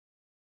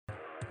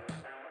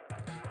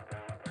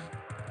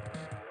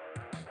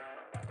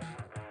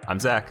I'm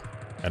Zach.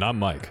 And I'm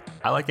Mike.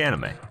 I like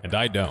anime. And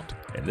I don't.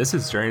 And this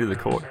is Journey to the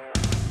Core.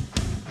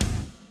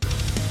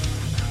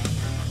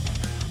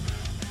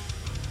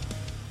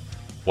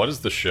 What is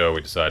the show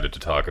we decided to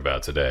talk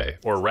about today?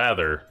 Or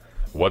rather,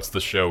 what's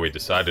the show we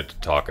decided to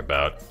talk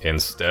about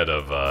instead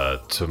of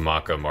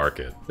Tamaka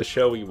Market? The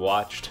show we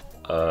watched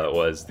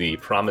was The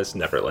Promised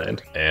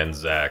Neverland. And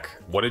Zach,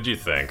 what did you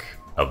think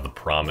of The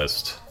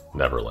Promised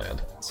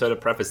Neverland? So to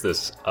preface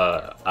this,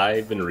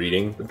 I've been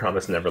reading The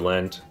Promised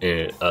Neverland,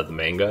 the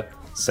manga,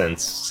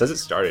 since it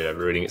started. I've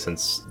been reading it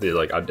since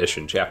the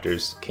audition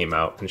chapters came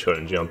out in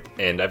Shonen Jump,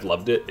 and I've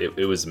loved it.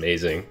 It was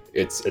amazing.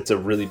 It's a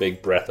really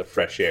big breath of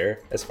fresh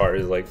air as far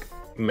as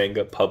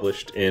manga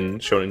published in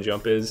Shonen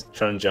Jump is.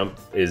 Shonen Jump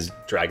is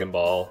Dragon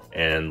Ball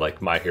and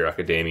My Hero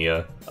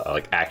Academia,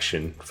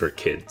 action for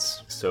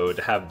kids. So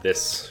to have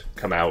this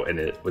come out, and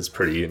it was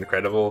pretty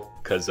incredible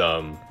because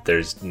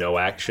there's no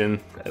action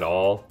at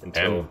all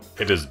and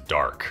it is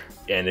dark.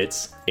 And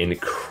it's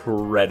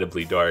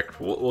incredibly dark.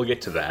 We'll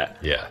get to that.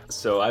 Yeah.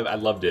 So I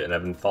loved it, and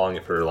I've been following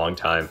it for a long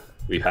time.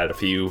 We've had a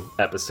few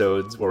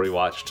episodes where we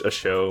watched a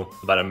show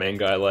about a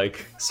manga I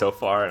like so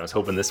far, and I was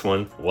hoping this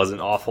one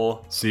wasn't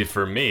awful. See,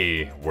 for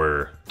me,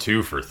 we're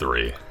 2 for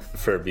 3.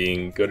 For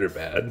being good or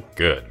bad?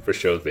 Good. For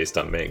shows based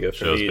on manga.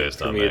 For me, it's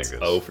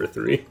 0 for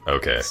 3.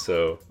 Okay.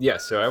 So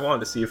I wanted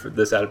to see if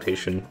this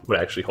adaptation would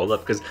actually hold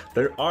up, because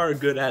there are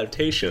good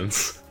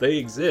adaptations. They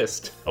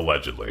exist.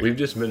 Allegedly. We've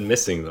just been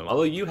missing them.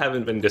 Although you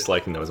haven't been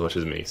disliking them as much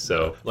as me,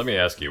 so... Let me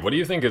ask you, what do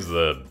you think is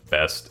the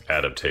best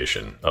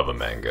adaptation of a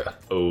manga?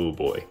 Oh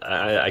boy.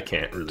 I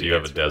can't really. Do you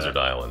have a Desert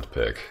Island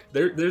pick?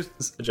 There's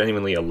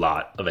genuinely a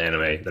lot of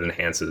anime that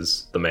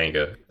enhances the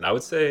manga. And I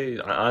would say,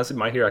 honestly,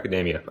 My Hero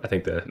Academia. I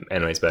think the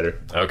anime's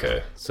better.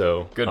 Okay.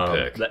 So good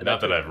pick.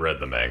 Not that I've read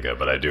the manga,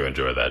 but I do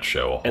enjoy that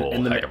show a whole heck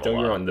of a lot. Don't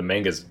get me wrong, the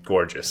manga's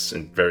gorgeous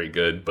and very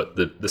good, but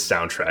the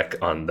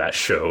soundtrack on that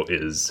show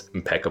is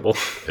impeccable.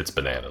 It's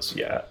bananas.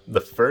 Yeah. The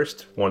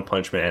first One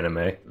Punch Man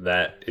anime,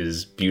 that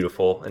is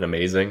beautiful and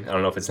amazing. I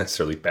don't know if it's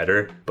necessarily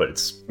better, but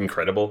it's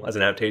incredible as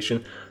an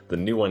adaptation. The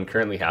new one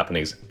currently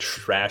happening is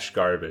trash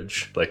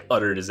garbage,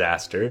 utter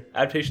disaster.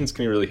 Adaptations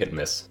can be really hit and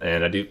miss,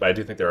 and I do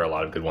think there are a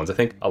lot of good ones. I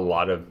think a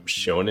lot of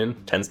shonen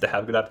tends to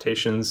have good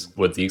adaptations,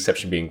 with the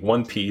exception being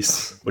One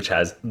Piece, which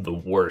has the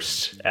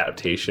worst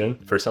adaptation.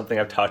 For something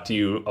I've talked to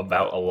you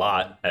about a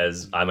lot,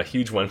 as I'm a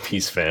huge One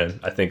Piece fan,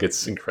 I think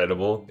it's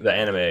incredible. The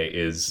anime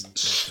is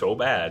so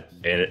bad,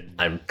 and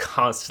I'm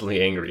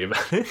constantly angry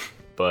about it.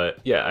 But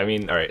yeah, I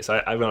mean, all right. So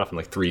I went off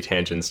on 3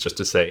 tangents just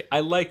to say I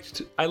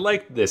liked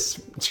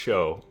this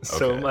show. Okay.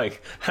 So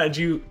Mike, how'd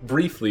you,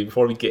 briefly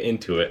before we get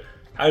into it,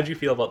 how did you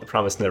feel about The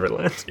Promised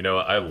Neverland? You know,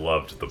 I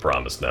loved The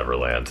Promised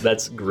Neverland.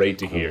 That's great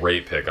to hear.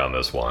 Great pick on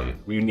this one.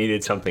 We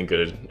needed something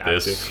good.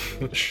 This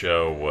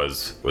show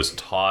was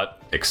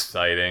taut,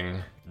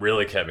 exciting.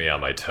 Really kept me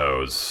on my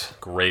toes.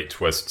 Great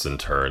twists and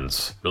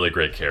turns. Really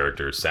great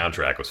characters.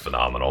 Soundtrack was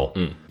phenomenal.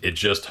 It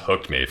just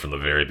hooked me from the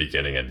very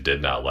beginning and did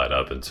not let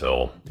up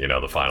until,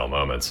 the final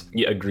moments.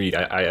 Yeah, agreed.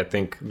 I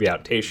think the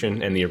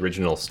adaptation and the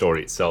original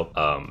story itself,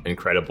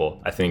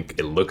 incredible. I think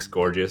it looks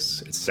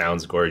gorgeous. It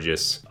sounds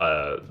gorgeous.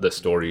 The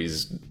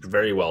story's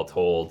very well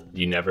told.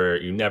 You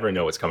never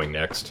know what's coming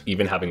next.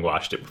 Even having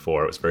watched it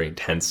before, it was very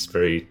intense.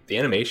 The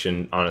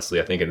animation, honestly,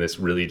 I think in this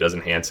really does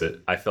enhance it.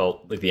 I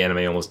felt like the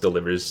anime almost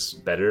delivers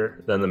better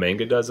than the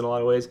manga does in a lot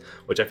of ways,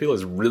 which I feel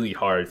is really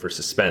hard for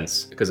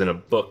suspense, because in a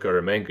book or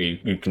a manga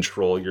you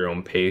control your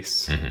own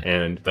pace,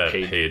 and that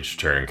page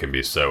turn can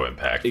be so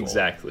impactful.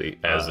 Exactly.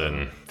 As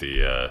in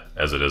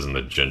as it is in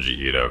the Junji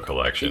Ito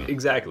collection.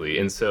 Exactly.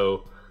 And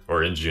so,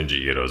 or in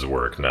Junji Ito's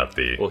work, not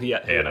the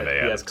anime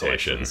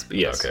adaptation.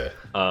 Yes. Okay.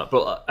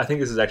 But I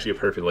think this is actually a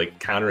perfect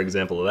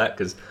counterexample of that,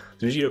 because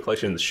Junji Ito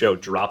collection in the show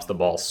drops the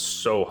ball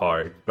so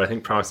hard. But I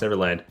think Promised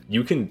Neverland,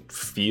 you can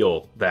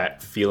feel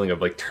that feeling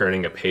of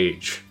turning a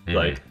page.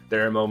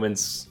 There are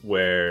moments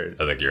where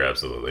I think you're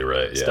absolutely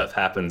right. Stuff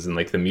happens in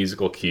the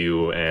musical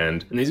cue,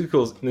 and the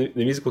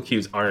musical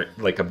cues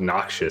aren't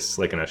obnoxious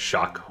like in a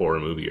shock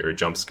horror movie or a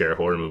jump scare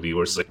horror movie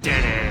where it's when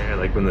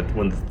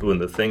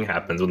the thing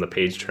happens, when the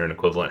page turn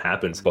equivalent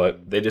happens.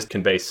 But they just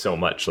convey so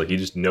much. You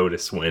just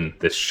notice when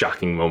this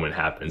shocking moment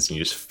happens, and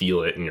you just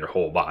feel it in your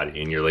whole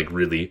body, and you're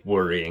really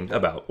worrying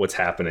about what's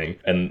happening,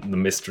 and the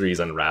mystery is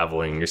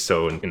unraveling. You're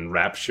so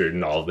enraptured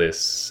in all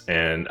this,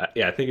 and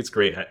I think it's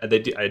great. I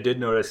did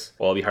notice,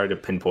 while it'll be hard to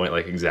pinpoint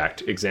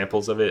exact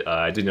examples of it,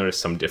 I did notice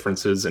some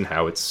differences in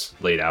how it's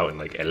laid out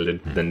and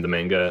edited than the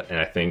manga, and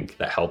I think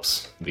that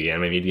helps the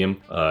anime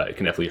medium. It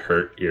can definitely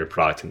hurt your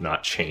product and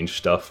not change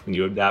stuff when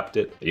you adapt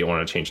it. You don't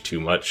want to change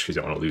too much because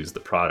you don't want to lose the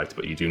product,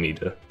 but you do need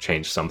to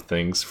change some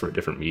things for a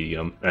different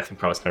medium, and I think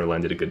Promised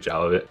Neverland did a good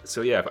job of it.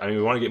 So yeah, I mean,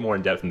 we want to get more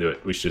in depth into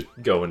it. We should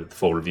go into the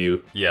full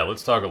review. Yeah,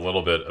 let's talk a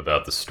little bit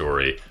about the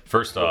story.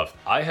 First off,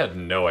 I had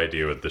no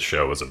idea what the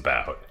show was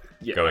about.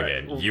 going right.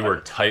 in. Well, You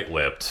were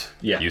tight-lipped.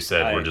 Yeah, You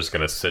said we're just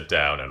going to sit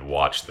down and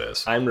watch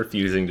this. I'm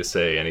refusing to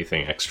say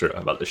anything extra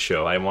about the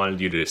show. I wanted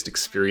you to just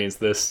experience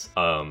this.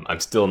 I'm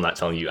still not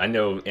telling you. I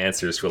know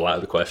answers to a lot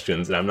of the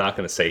questions, and I'm not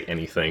going to say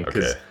anything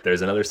because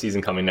there's another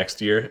season coming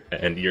next year,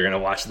 and you're going to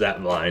watch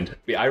that blind.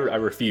 I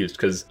refused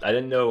because I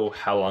didn't know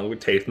how long it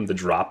would take them to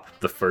drop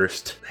the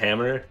first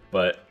hammer,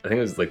 but I think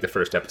it was like the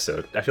first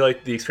episode. I feel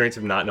like the experience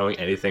of not knowing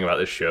anything about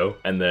this show,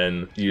 and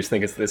then you just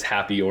think it's this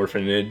happy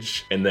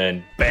orphanage, and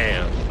then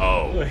bam!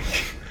 Oh.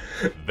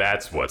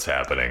 That's what's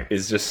happening.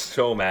 Is just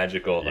so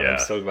magical. Yeah. I'm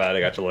so glad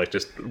I got to like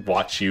just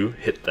watch you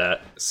hit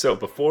that. So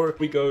before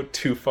we go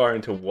too far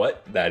into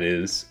what that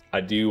is,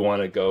 I do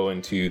want to go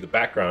into the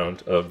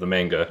background of the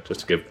manga just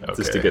to get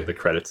the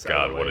credits. God,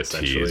 out of the way, what a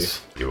essentially.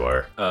 tease you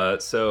are.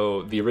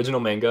 So the original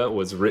manga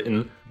was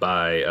written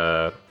by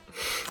I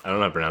don't know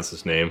how to pronounce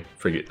his name.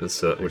 Forget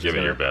this. Which Give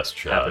is it your best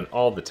shot. happen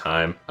all the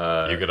time.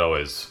 You could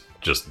always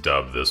just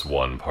dub this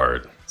one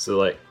part. So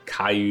like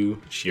Kaiu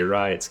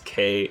Shirai, it's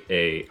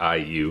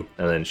Kaiu,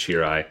 and then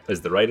Shirai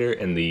is the writer,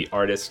 and the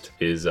artist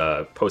is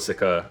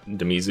Posaka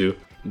Demizu.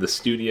 The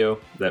studio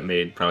that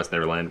made Promised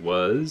Neverland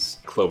was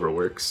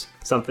Cloverworks.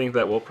 Something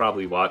that we'll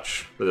probably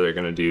watch that they're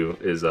going to do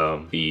is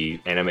the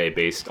anime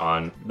based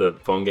on the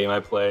phone game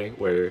I play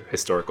where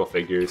historical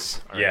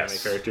figures are anime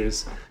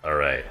characters. All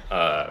right.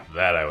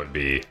 That I would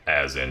be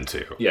as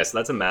into. Yes,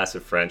 that's a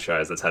massive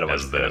franchise that's had a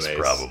bunch As of this, animes.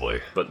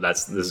 probably. But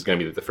this is going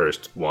to be the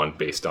first one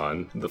based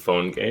on the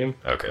phone game,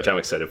 Okay. which I'm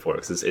excited for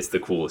because it's the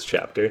coolest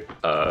chapter.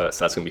 So that's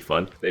going to be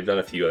fun. They've done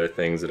a few other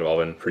things that have all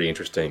been pretty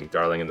interesting.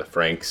 Darling and the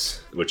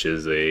Franxx, which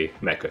is a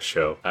mecha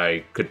show.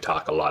 I could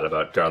talk a lot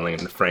about Darling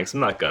and the Franxx. I'm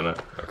not gonna.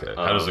 Okay.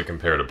 How does it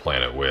compare to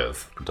Planet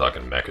With? We're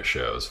talking mecha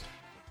shows.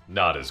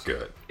 Not as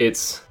good.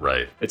 It's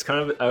Right.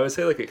 kind of, I would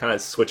say like it kind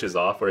of switches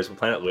off, whereas with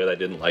Planet With I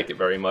didn't like it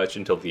very much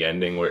until the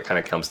ending where it kind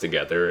of comes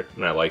together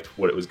and I liked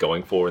what it was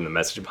going for and the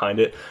message behind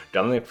it.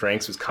 Darling and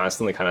Franxx was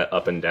constantly kind of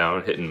up and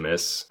down, hit and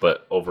miss,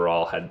 but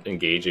overall had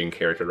engaging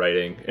character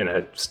writing and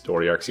had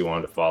story arcs you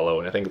wanted to follow,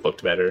 and I think it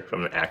looked better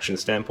from an action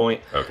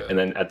standpoint. Okay. And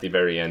then at the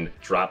very end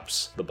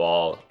drops the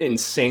ball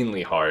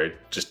insanely hard,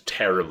 just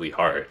terribly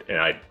hard,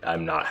 and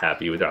I'm not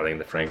happy with Darling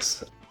and the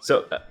Franxx.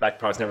 So back to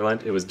Promised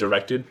Neverland, it was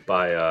directed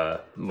by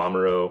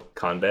Mamoru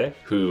Kanbei,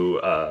 who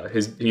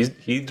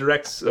he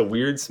directs a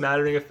weird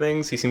smattering of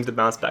things. He seems to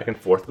bounce back and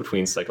forth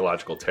between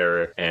psychological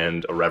terror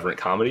and irreverent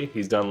comedy.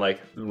 He's done like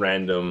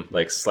random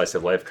like slice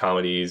of life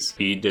comedies.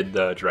 He did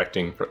the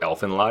directing for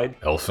Elfenlied.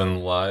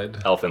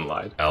 Elfenlied?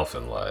 Elfenlied.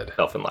 Elfenlied.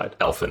 Elfenlied.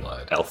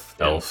 Elfenlied.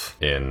 Elf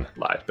in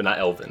lied, but not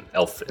Elven.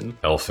 Elfin.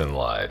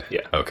 Elfenlied.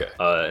 Yeah. Okay.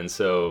 And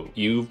so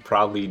you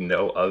probably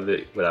know of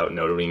it without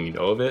noting you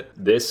know of it.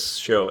 This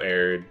show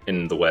aired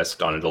in the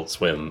West on Adult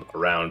Swim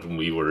around when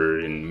we were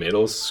in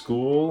middle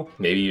school,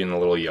 maybe even a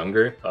little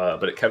younger.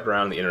 But it kept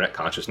around the internet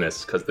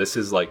consciousness because this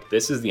is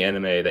the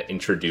anime that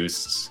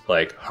introduced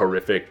like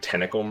horrific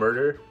tentacle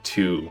murder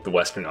to the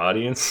Western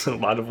audience in a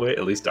lot of ways,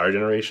 at least our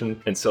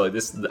generation. And so like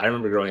this, I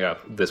remember growing up,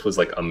 this was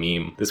like a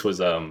meme. This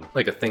was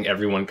like a thing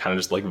everyone kind of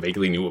just like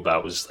vaguely knew about.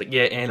 It was just like,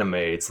 yeah, anime.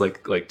 It's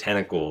like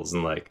tentacles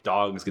and like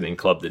dogs getting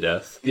clubbed to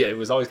death. Yeah, it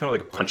was always kind of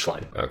like a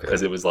punchline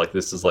because it was like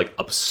this is like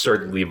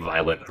absurdly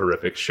violent,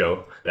 horrific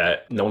show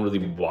that no one really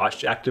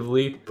watched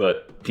actively,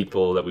 but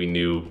people that we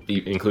knew,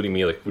 including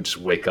me, like would just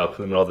wake up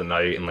in the middle of the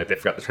night and like they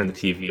forgot to turn the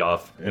TV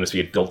off and it was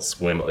the Adult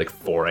Swim at like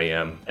 4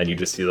 a.m. and you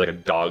just see like a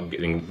dog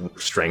getting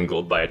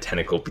strangled by a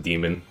tentacle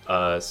demon.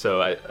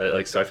 So I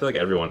feel like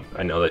everyone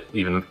I know that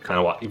even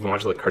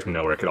watching like Cartoon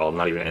Network at all,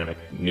 not even anime,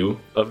 knew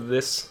of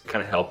this.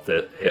 Kind of helped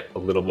it hit a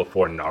little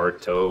before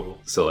Naruto.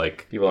 So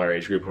like people in our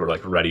age group were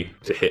like ready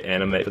to hit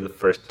anime for the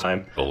first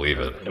time. Believe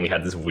it. And we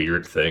had this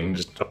weird thing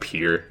just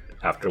appear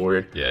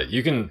afterward. Yeah,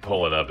 you can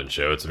pull it up and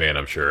show it to me, and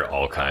I'm sure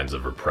all kinds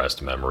of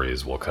repressed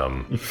memories will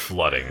come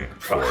flooding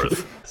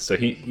forth. So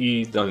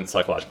he's done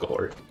psychological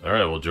horror. All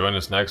right, well, join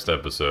us next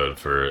episode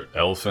for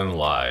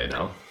Elfenlied.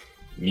 No.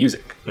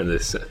 Music of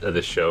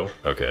this show.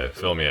 Okay,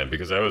 fill me in,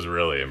 because I was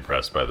really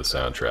impressed by the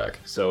soundtrack.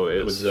 So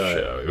it was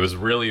It was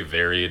really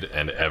varied,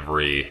 and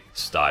every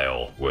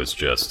style was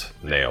just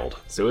nailed.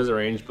 So it was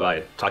arranged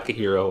by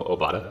Takahiro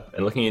Obata,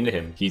 and looking into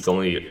him, he's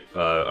only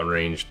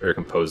arranged or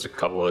composed a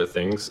couple other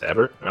things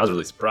ever. And I was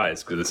really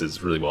surprised because this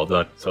is really well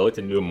done. So I looked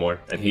into him more,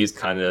 and he's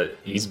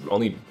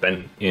only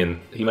been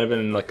he might have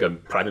been like a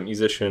private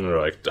musician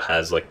or like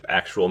has like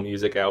actual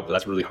music out, but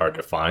that's really hard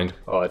to find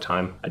all the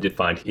time. I did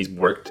find he's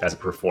worked as a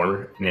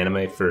performer in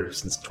anime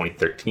since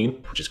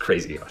 2013, which is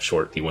crazy how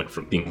short he went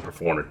from being a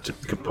performer to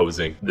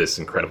composing this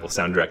incredible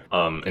soundtrack.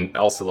 And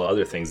also the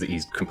other things that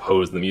he's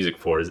composed the music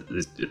for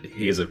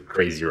he has a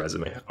crazy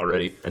resume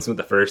already. And some of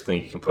the first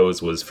thing he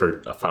composed was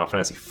for a Final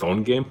Fantasy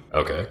phone game.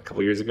 Okay. A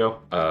couple years ago.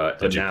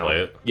 Did you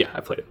play it? Yeah,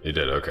 I played it. You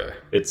did, okay.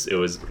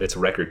 It's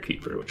Record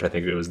Keeper, which I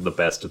think it was the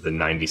best of the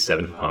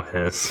 97 Final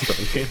Fantasy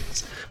phone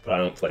games, but I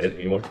don't play it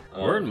anymore.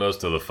 Weren't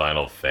most of the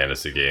Final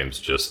Fantasy games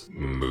just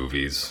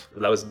movies?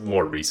 That was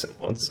more recent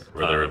ones.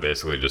 Where there were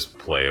basically just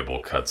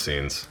playable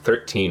cutscenes.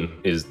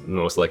 13 is the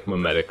most like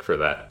mimetic for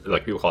that.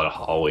 Like people call it a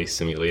hallway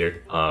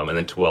simulator. And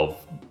then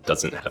 12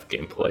 doesn't have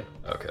gameplay.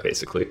 Okay.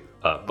 Basically.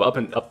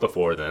 But up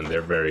before then,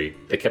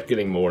 they kept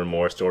getting more and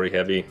more story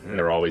heavy, and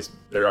they're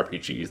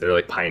RPGs. They're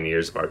like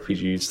pioneers of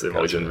RPGs. They've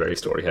always been very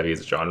story heavy as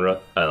a genre.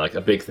 Like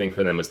a big thing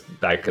for them was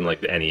back in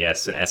like the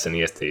NES and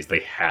SNES days, they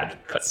had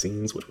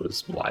cutscenes, which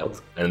was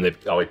wild. And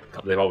they've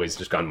always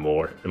just gone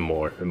more and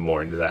more and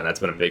more into that, and that's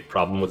been a big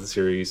problem with the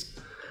series.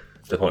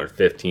 Final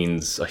Fantasy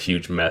 15's a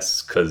huge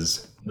mess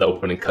because the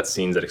opening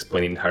cutscenes that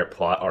explain the entire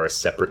plot are a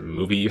separate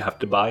movie you have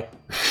to buy.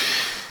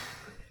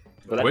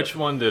 Which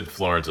one did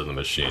Florence and the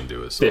Machine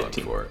do a song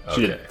 15. for?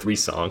 She did 3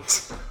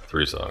 songs.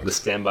 3 songs. The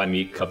Stand By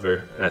Me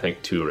cover, and I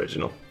think 2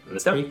 original. And the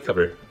Stand By Me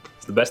cover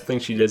is the best thing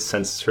she did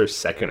since her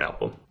second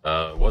album.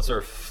 What's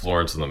our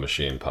Florence and the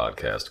Machine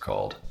podcast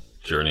called?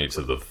 Journey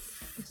to the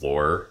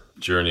Floor?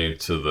 Journey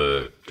to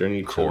the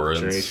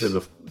Corins? Journey to the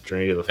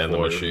and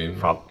Floor. the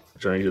Machine?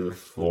 Journey to the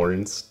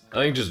Florence. I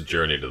think just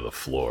Journey to the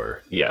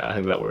Floor Yeah, I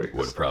think that works.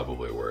 would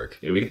probably work.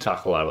 Yeah, we can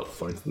talk a lot about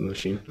Florence and the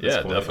Machine. at this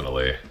Yeah, point.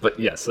 definitely. But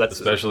yeah, so that's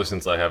Especially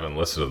since I haven't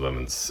listened to them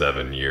in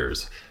 7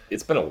 years.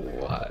 it's been a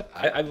lot.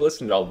 I've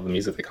listened to all the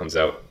music that comes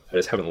out. I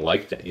just haven't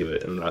liked any of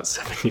it in about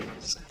 7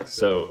 years.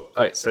 So,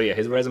 all right. So yeah,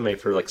 his resume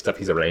for like stuff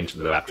he's arranged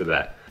though after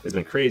that has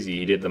been crazy.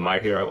 He did the My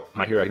Hero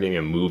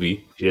Academia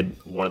movie. He did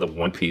one of the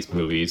One Piece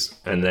movies,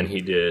 and then he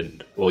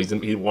did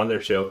he won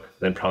their show,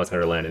 then Promised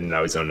Neverland, and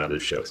now he's on another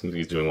show. So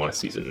he's doing one a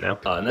season now,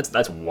 and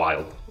that's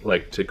wild.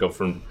 Like to go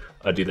from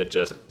a dude that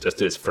just did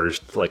his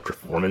first like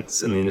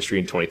performance in the industry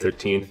in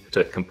 2013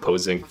 to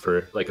composing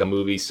for like a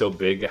movie so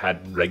big it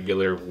had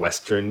regular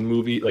Western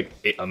movie like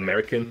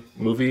American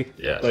movie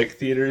like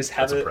theaters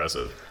have That's it.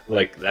 impressive.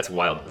 Like that's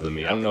wild to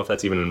me. I don't know if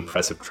that's even an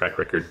impressive track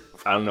record.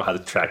 I don't know how the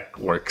track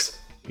works,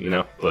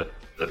 but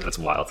that's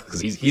wild because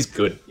he's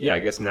good. Yeah, I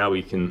guess now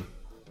we can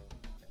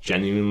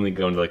genuinely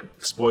go into like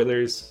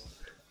spoilers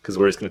because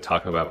we're just going to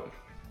talk about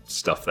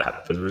stuff that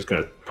happens. We're just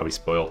going to probably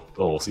spoil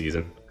the whole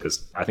season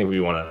because I think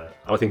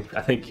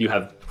I think you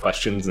have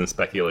questions and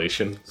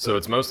speculation. So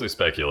it's mostly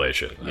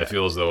speculation. I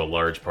feel as though a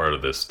large part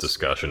of this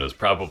discussion is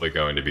probably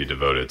going to be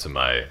devoted to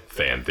my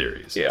fan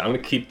theories. Yeah, I'm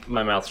going to keep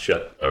my mouth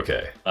shut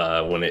Okay.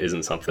 when it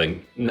isn't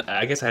something.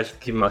 I guess I have to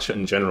keep my mouth shut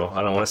in general.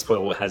 I don't want to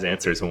spoil what has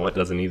answers and what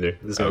doesn't either.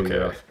 This is gonna be Okay.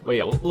 rough. But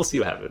yeah, we'll see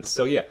what happens.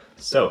 So yeah,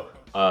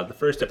 the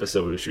first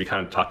episode, which we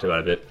kind of talked about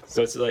a bit.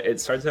 So it's like it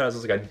starts out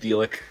as like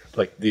idyllic,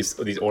 like these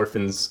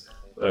orphans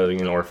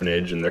living in an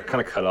orphanage, and they're kind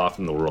of cut off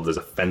from the world. There's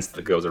a fence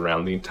that goes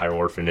around the entire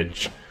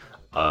orphanage,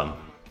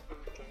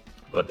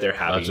 but they're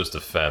happy. Not just a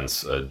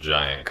fence, a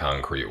giant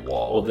concrete Well,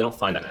 wall. they don't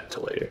find out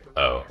until later.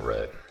 Oh,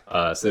 right.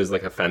 So there's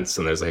like a fence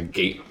and there's like a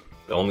gate.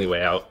 The only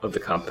way out of the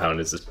compound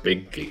is this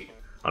big gate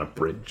on a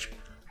bridge.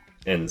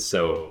 And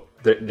so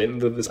they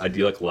live this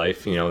idyllic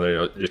life,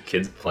 they're just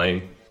kids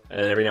playing.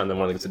 And every now and then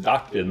one of them gets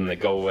adopted and they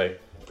go away.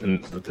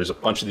 And there's a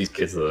bunch of these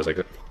kids, there's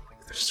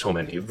so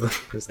many of them.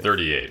 There's like,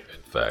 38, in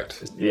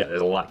fact. yeah,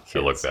 there's a lot of I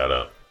kids. looked that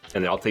up.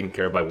 And they're all taken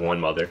care of by one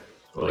mother.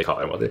 Well, they call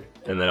her mother.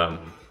 And then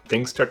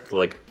things start to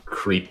like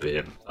creep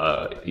in.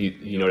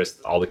 You notice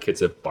all the kids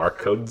have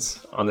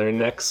barcodes on their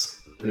necks.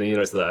 And then you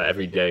notice that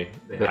every day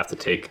they have to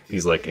take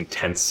these like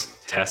intense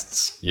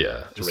tests.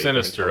 Yeah. The rate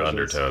sinister their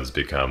intelligence. undertones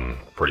become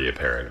pretty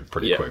apparent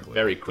pretty quickly.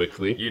 Very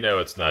quickly. You know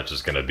it's not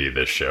just going to be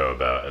this show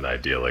about an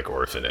idyllic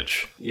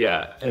orphanage.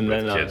 Yeah, and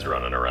then Kids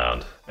running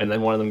around. and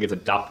then one of them gets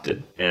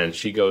adopted, and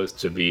she goes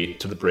to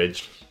the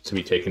bridge to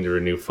be taken to her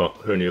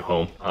new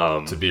home.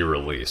 To be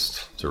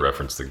released, to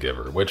reference The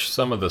Giver, which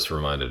some of this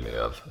reminded me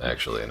of,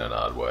 actually, in an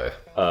odd way.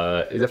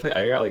 It definitely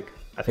I got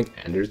I think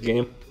Ender's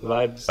Game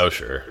vibes. Oh,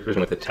 sure.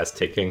 Especially with the test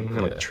taking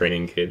and like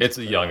training kids. It's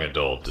a young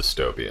adult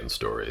dystopian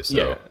story, so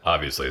Yeah.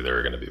 obviously there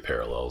are going to be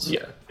parallels.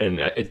 Yeah, and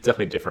it's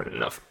definitely different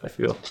enough, I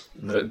feel.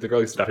 The girl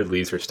who's adopted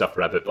leaves her stuffed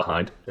rabbit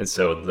behind, and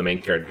so the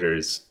main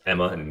characters,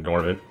 Emma and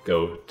Norman,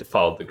 go to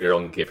follow the girl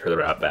and give her the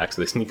rabbit back.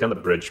 So they sneak on the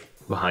bridge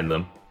behind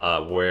them,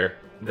 where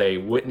they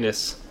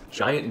witness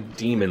giant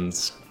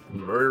demons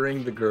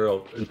murdering the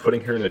girl and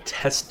putting her in a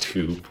test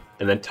tube,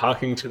 and then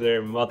talking to their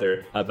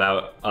mother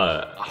about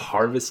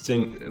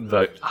harvesting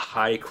the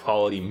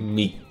high-quality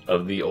meat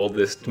of the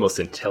oldest, most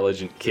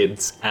intelligent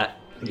kids at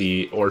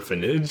the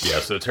orphanage. Yeah,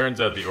 so it turns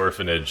out the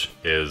orphanage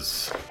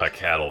is a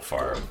cattle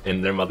farm.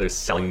 And their mother's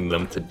selling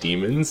them to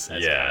demons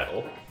as Yeah,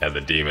 cattle. and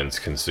the demons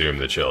consume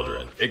the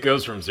children. It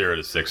goes from 0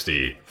 to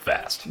 60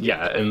 fast.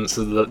 Yeah, and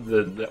so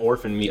the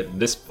orphan meat at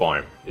this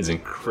farm is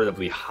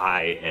incredibly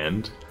high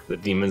end. The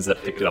demons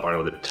that pick it up aren't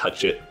able to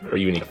touch it or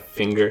even eat a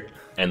finger.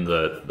 And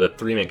the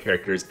three main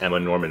characters, Emma,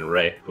 Norman, and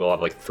Ray, who all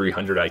have like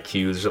 300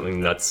 IQs or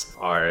something nuts,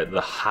 are the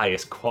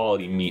highest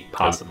quality meat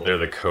possible. They're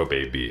the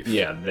Kobe beef.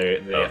 Yeah, they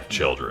of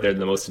children. They're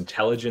the most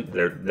intelligent.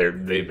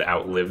 They've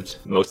outlived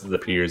most of the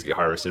peers get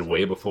harvested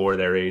way before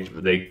their age,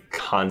 but they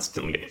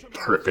constantly get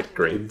perfect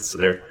grades. So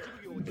they're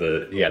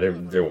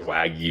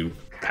Wagyu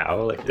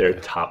cow, like they're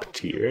top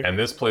tier. And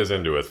this plays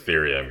into a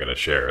theory I'm going to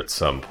share at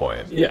some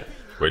point. Yeah.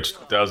 which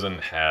doesn't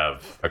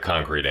have a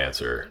concrete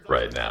answer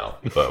right now,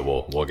 but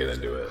we'll get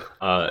into it.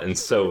 And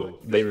so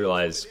they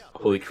realize,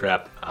 holy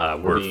crap,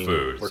 We're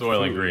food. we're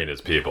Soil and food. Green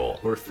is people.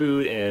 We're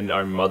food, and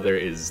our mother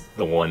is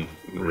the one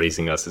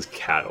raising us as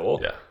cattle.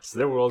 Yeah. So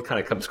their world kind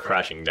of comes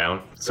crashing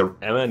down. So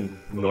Emma and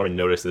Norman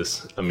notice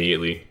this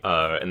immediately,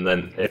 and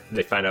then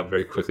they find out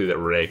very quickly that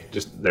Ray,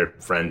 just their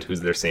friend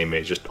who's their same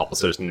age, just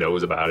also just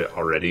knows about it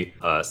already.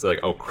 So they're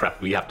like, oh crap,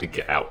 we have to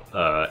get out.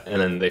 And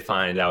then they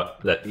find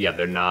out that, yeah,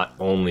 they're not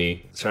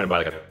only surrounded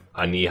by like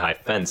a knee-high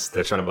fence,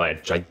 they're surrounded by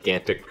a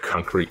gigantic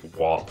concrete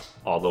wall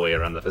all the way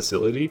around the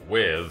facility.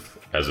 With,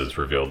 as it's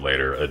revealed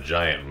later, a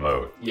giant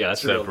moat Yeah,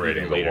 that's revealed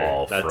separating even the later.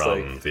 wall That's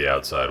from like- the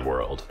outside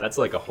world. That's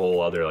like a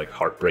whole other like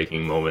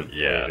heartbreaking moment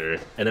Yeah. later.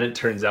 And then it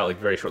turns out like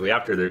very shortly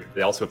after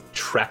they also have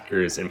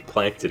trackers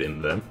implanted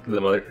in them. The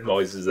mother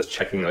always is just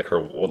checking like her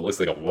what looks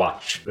like a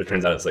watch, but it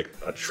turns out it's like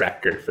a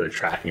tracker for their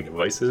tracking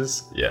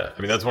devices. Yeah,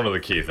 I mean that's one of the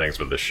key things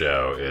with the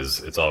show is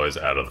it's always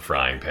out of the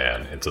frying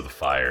pan into the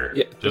fire.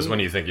 Yeah. Just when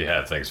you think you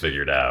have things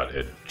figured out,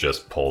 it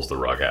just pulls the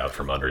rug out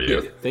from under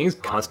you. Things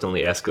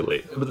constantly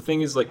escalate. But the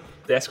thing is like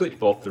they escalate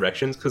both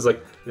directions because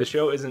like the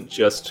show isn't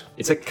just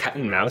it's a cat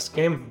and mouse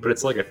game, but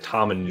it's like a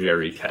Tom and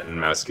Jerry cat and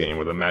mouse game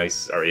where the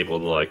mice are able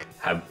to like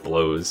have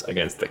blows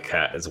against the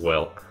cat as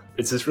well.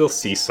 It's this real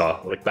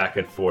seesaw, like back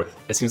and forth.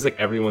 It seems like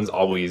everyone's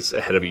always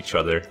ahead of each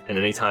other, and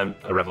anytime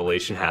a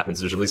revelation happens,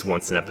 there's at least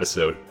once an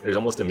episode, there's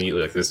almost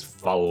immediately like this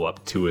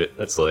follow-up to it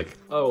that's like,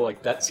 oh,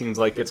 like that seems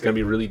like it's gonna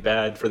be really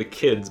bad for the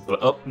kids, but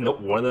oh,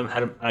 nope, one of them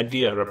had an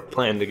idea or a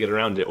plan to get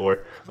around it, or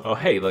oh,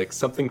 hey, like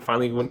something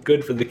finally went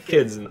good for the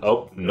kids, and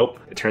oh, nope,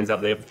 it turns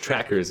out they have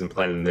trackers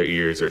implanted in their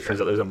ears, or it turns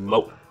out there's a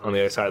moat on the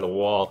other side of the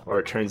wall, or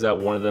it turns out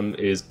one of them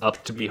is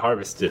up to be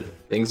harvested.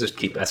 Things just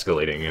keep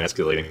escalating and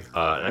escalating.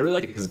 And I really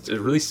like it because it's a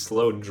really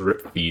slow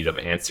drip feed of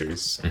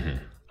answers.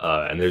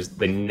 And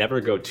they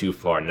never go too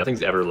far.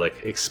 Nothing's ever like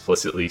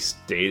explicitly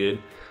stated.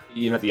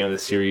 Even at the end of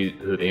the series,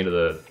 at the end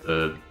of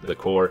the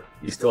core,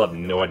 you still have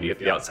no idea what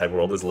the outside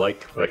world is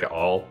like at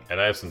all. And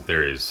I have some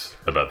theories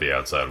about the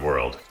outside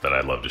world that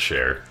I'd love to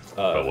share,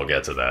 but we'll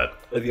get to that.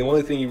 Like the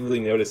only thing you really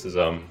notice is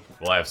Well,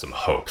 I have some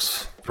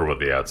hopes for what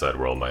the outside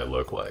world might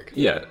look like.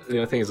 yeah, the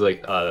only thing is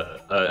like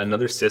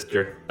another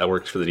sister that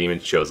works for the demon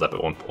shows up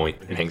at one point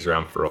and hangs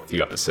around for a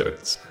few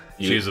episodes.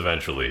 She's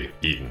eventually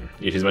eaten.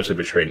 She's eventually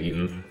betrayed and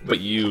eaten,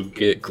 but you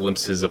get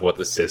glimpses of what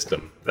the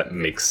system that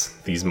makes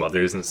these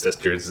mothers and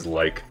sisters is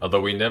like.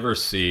 Although we never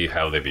see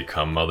how they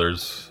become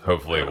mothers.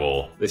 Hopefully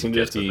we'll They seem to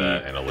get just to be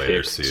that in a later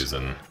picked.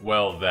 season.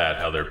 Well,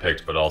 how they're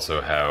picked, but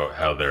also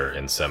how they're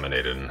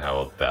inseminated and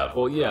how that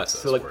Well, yeah,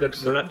 process so like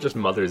works. they're not just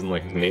mothers in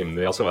like name;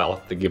 they also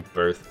have to give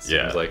birth. It seems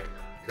Yeah. like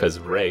because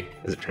Ray,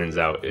 as it turns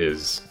out,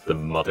 is the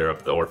mother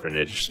of the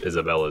orphanage,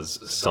 Isabella's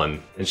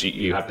son, and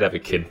you have to have a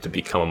kid to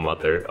become a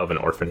mother of an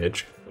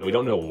orphanage. And we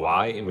don't know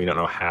why, and we don't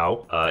know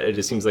how. It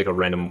just seems like a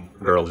random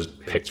girl just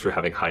picked for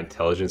having high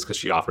intelligence because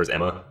she offers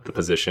Emma the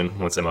position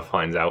once Emma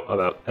finds out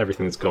about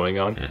everything that's going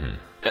on.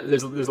 And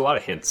there's a lot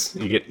of hints.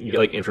 You get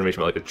like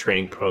information about like the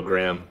training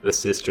program. The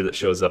sister that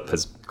shows up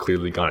has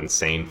clearly gone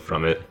insane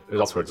from it. There's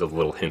all sorts of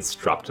little hints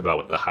dropped about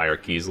what the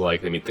hierarchy is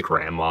like. They meet the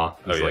grandma,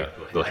 who's Oh, yeah.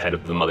 like the head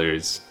of the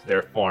mothers.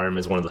 Their farm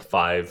is one of the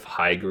 5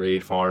 high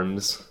grade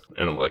farms,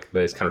 and like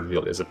they just kind of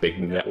reveal there's a big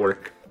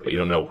network, but you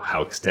don't know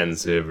how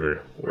extensive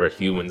or where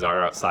humans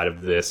are outside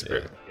of this,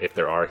 or if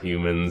there are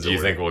humans. Do you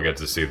or- think we'll get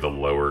to see the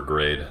lower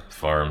grade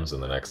farms in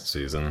the next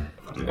season?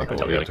 Do you think not we'll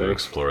gonna get tell to you.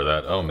 explore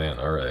that? Oh man,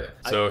 all right.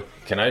 So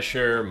can I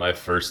share my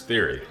first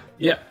theory?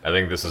 Yeah. I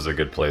think this is a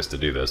good place to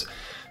do this.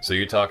 So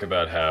you talk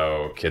about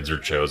how kids are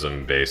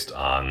chosen based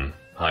on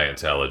high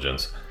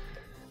intelligence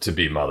to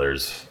be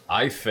mothers.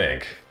 I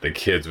think the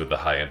kids with the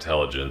high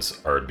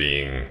intelligence are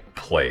being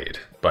played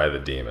by the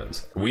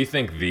demons. We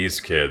think these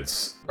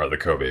kids are the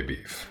Kobe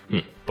beef.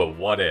 But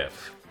what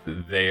if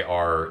they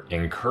are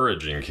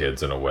encouraging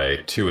kids in a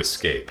way to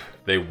escape?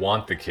 They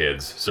want the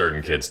kids,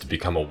 certain kids, to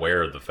become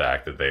aware of the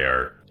fact that they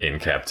are in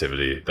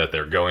captivity, that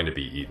they're going to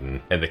be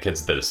eaten. And the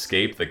kids that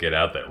escape, that get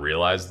out, that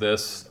realize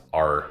this,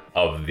 are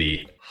of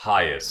the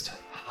highest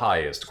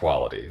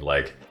quality.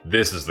 Like,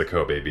 this is the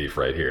Kobe beef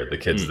right here. The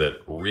kids that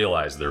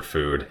realize their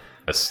food,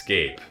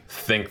 escape,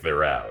 think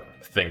they're out,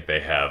 think they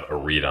have a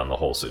read on the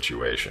whole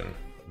situation.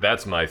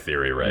 That's my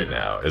theory right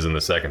now, is in the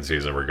second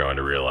season we're going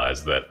to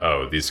realize that,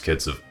 oh, these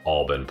kids have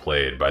all been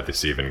played by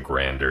this even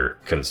grander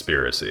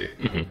conspiracy.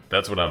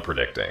 That's what I'm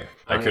predicting.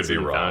 I could think be it's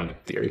an wrong.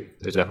 unfounded theory.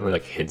 There's definitely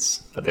like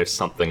hints that there's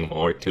something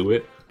more to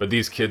it. But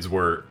these kids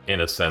were,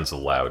 in a sense,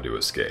 allowed to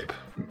escape.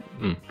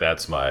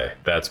 That's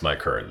my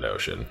current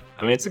notion.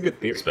 I mean, it's a good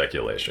theory.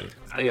 Speculation.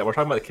 Yeah, we're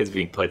talking about the kids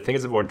being played. I think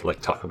it's important to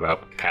like talk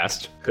about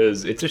cast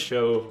because it's a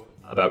show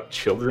about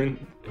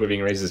children who are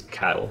being raised as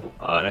cattle,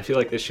 and I feel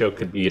like this show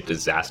could be a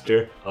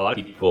disaster. A lot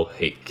of people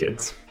hate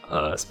kids,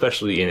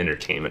 especially in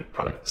entertainment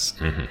products.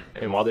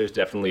 And while there's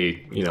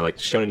definitely, like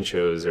shonen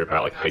shows are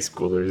about like high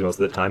schoolers most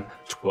of the time,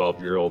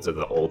 12-year-olds are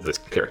the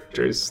oldest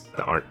characters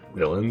that aren't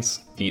villains.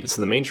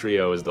 So the main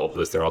trio is the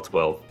oldest, they're all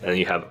 12, and then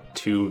you have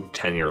 2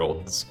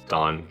 10-year-olds,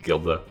 Dawn,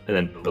 Gilda, and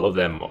then below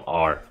them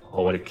are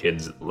whole bunch of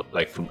kids,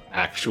 like from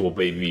actual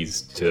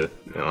babies to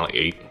like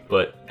 8.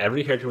 But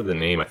every character with a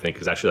name, I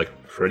think, is actually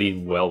like pretty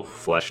well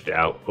fleshed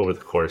out over the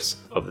course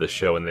of the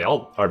show, and they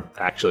all are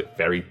actually like,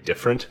 very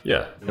different.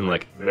 Yeah. In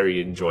like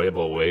very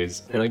enjoyable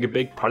ways. And like a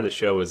big part of the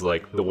show is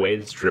like the way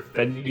it's drip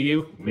fed to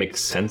you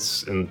makes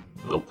sense in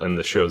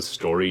the show's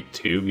story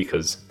too,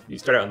 because you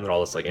start out and they're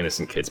all this like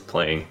innocent kids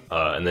playing,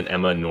 and then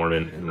Emma,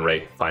 Norman, and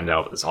Ray find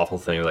out this awful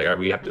thing. Like, all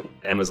right,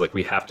 Emma's like,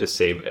 we have to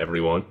save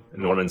everyone.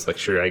 And Norman's like,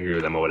 sure, I agree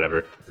with Emma,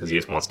 whatever, because he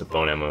just wants to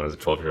bone Emma as a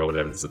 12-year-old,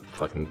 whatever. It's a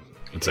fucking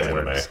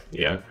anime.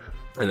 Yeah.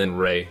 And then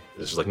Ray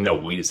is just like, no,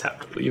 we just have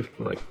to leave.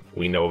 Like,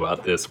 we know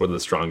about this. We're the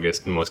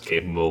strongest and most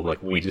capable.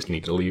 Like, we just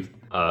need to leave.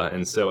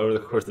 And so over the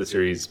course of the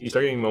series, you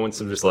start getting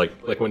moments of just like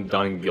when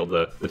Don and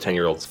Gilda, the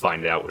 10-year-olds,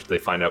 find out, which they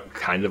find out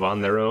kind of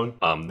on their own.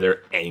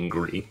 They're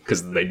angry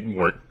because they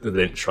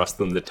didn't trust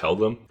them to tell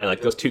them. And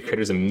like those two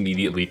characters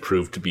immediately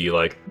prove to be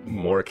like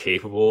more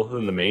capable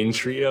than the main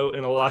trio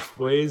in a lot of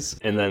ways.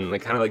 And then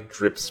like kind of like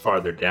drips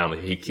farther down.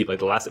 Like you keep like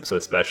the last episode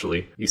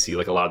especially, you see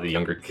like a lot of the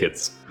younger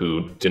kids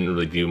who didn't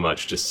really do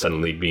much just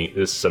suddenly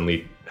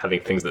having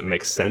things that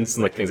make sense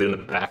and like things in the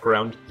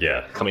background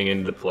coming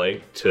into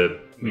play to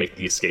make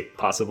the escape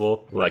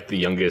possible. Like the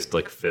youngest,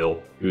 like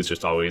Phil, who's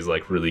just always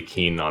like really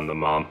keen on the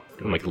mom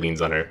and like leans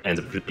on her,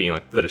 ends up just being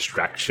like the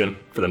distraction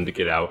for them to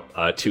get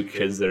out. Two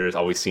kids that are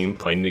always seen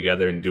playing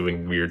together and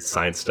doing weird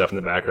science stuff in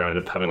the background,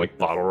 end up having like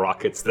bottle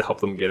rockets to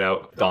help them get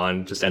out.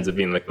 Don just ends up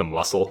being like the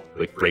muscle,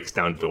 like breaks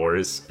down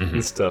doors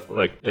and stuff.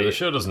 Like the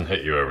show doesn't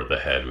hit you over the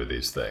head with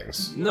these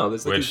things. No,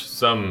 there's like which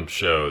some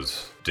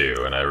shows do,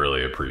 and I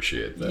really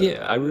appreciate that.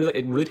 Yeah,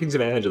 it really takes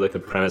advantage of like the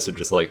premise of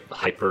just like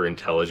hyper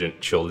intelligent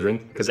children,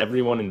 because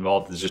everyone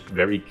involved is just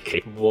very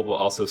capable, but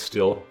also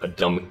still a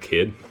dumb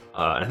kid.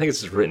 And I think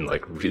it's just written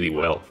like really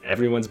well.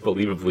 Everyone's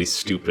believably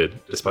stupid,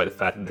 despite the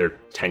fact that they're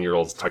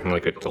 10-year-olds talking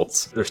like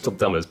adults. They're still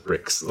dumb as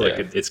bricks. Like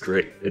it's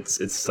great.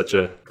 It's such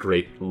a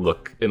great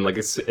look, and like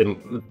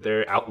and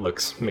their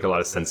outlooks make a lot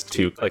of sense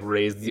too. Like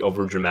Ray's the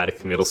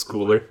overdramatic middle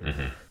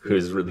schooler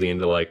who's really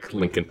into like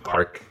Linkin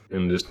Park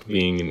and just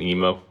being an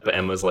emo, but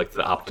Emma's like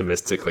the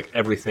optimistic, like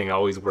everything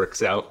always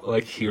works out,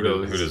 like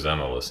heroes. Who does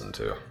Emma listen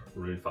to?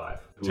 Maroon 5.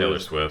 Taylor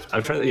Swift.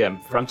 I'm trying to, I'm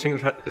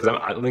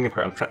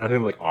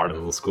thinking like our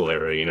middle school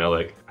era, you know,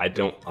 like I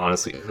don't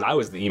honestly, because I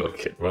was the emo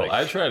kid. Well, like,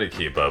 I try to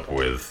keep up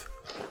with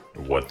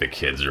what the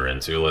kids are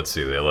into. Let's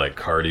see, they like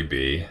Cardi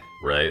B,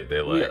 right?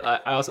 They like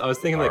I was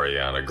thinking like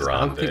Ariana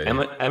Grande. I don't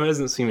think Emma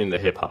doesn't seem into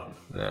hip hop.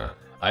 Yeah.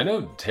 I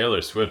know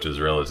Taylor Swift is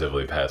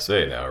relatively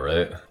passé now,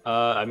 right?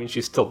 I mean,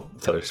 she's still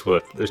Taylor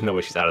Swift. There's no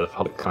way she's out of the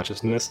public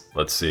consciousness.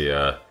 Let's see,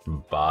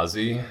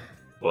 Bazzi.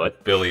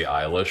 What? Billie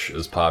Eilish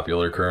is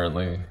popular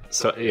currently.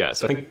 So I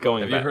think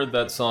going Have you heard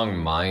that song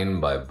Mine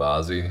by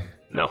Bazzi?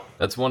 No.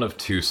 That's one of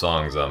 2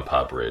 songs on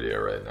pop radio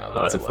right now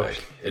that I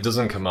like. It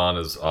doesn't come on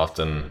as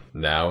often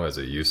now as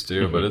it used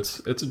to, but it's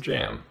a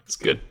jam. It's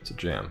good. It's a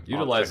jam.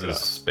 Utilizes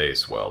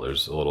space well.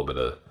 There's a little bit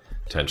of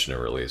tension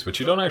and release, which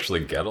you don't actually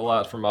get a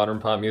lot from modern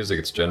pop music.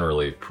 It's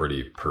generally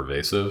pretty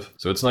pervasive,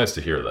 so it's nice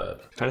to hear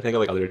that. I'm trying to think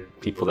of like other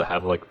people that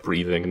have like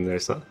breathing in their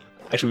stuff.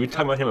 Actually, we've been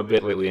talking about him a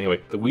bit lately anyway.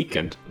 The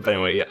Weeknd. But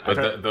anyway, yeah.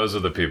 But those are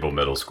the people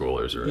middle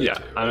schoolers are into. Yeah,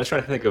 I'm just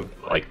trying to think of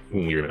like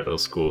when we were in middle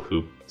school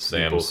who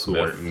Sam people Smith.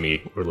 who weren't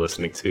me were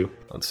listening to.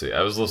 Let's see.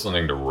 I was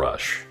listening to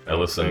Rush. I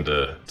listened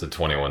to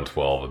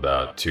 2112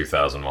 about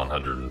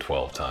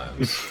 2,112 times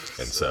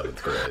in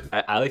 7th grade.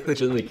 I like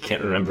legitimately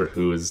can't remember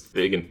who was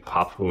big in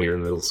pop when we were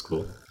in middle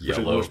school.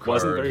 Which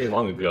wasn't very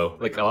long ago.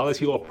 Like a lot of these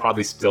people are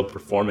probably still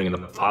performing in the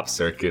pop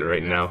circuit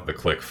right now. The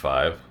Click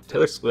 5.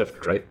 Taylor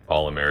Swift, right?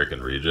 All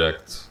American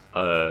Rejects.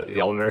 The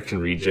All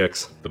American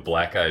Rejects. The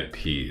Black Eyed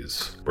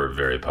Peas were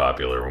very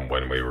popular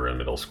when we were in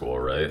middle school,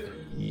 right?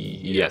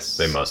 Yes,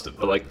 they must have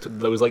been. But like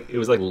it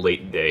was like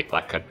late day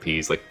Black Eyed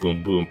Peas, like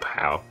boom boom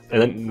pow,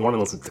 and then Norman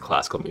listens to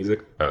classical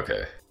music.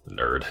 Okay,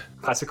 nerd.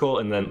 Classical,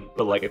 and then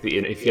but like if he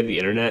had the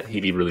internet,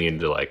 he'd be really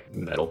into like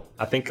metal.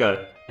 I think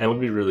and would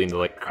be really into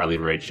like Carly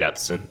Rae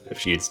Jepsen if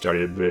she had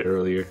started a bit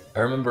earlier. I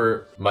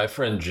remember my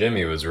friend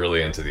Jimmy was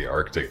really into the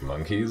Arctic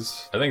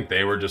Monkeys. I think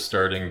they were just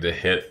starting to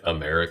hit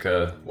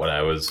America when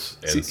I was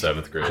in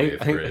 7th grade,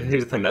 8th grade.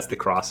 Here's the thing, that's the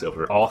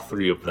crossover. All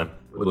 3 of them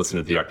would listen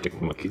to the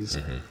Arctic Monkeys.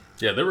 Mm-hmm.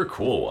 Yeah, they were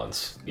cool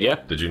ones. Yeah.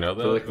 Did you know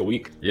that? For like a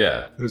week.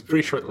 Yeah. It was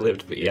pretty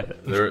short-lived, but yeah.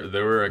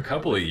 There were a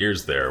couple of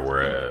years there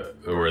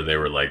where they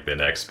were like the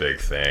next big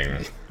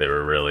thing. They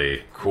were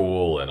really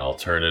cool and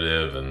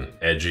alternative and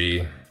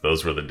edgy.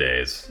 Those were the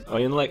days. I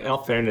mean, like, in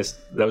all fairness,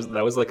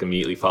 that was like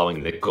immediately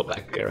following the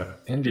Nickelback era.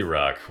 Indie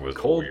rock was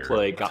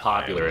Coldplay got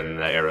popular in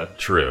that era.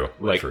 True.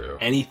 Like, true.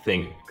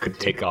 Anything could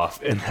take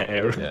off in that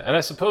era. Yeah, and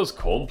I suppose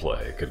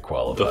Coldplay could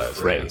qualify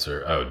as an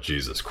answer. Oh,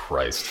 Jesus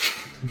Christ.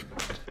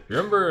 You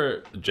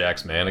remember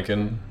Jack's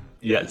Mannequin?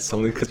 Yeah, it's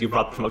only because you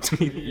brought them up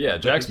to me. Yeah,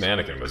 Jack's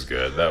Mannequin was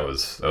good. That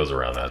was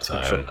around that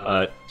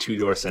time. Two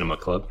Door Cinema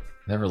Club.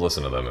 Never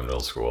listened to them in middle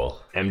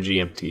school.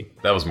 MGMT.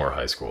 That was more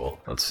high school.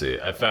 Let's see.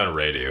 I found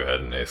Radiohead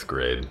in 8th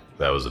grade.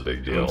 That was a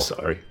big deal. I'm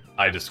sorry.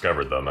 I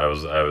discovered them. I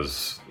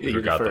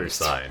got them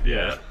signed.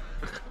 Yeah.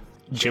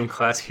 Gym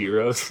Class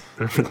Heroes.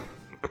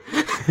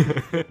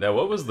 Now,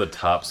 what was the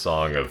top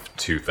song of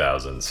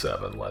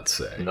 2007, let's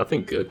say?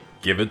 Nothing good.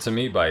 Give It To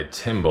Me by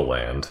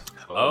Timbaland.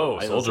 Oh,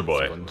 I Soulja listened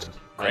Boy. to one.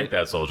 Crank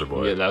that Soulja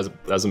Boy. Yeah, that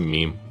was a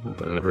meme,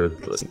 but I never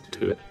listened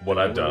to it. What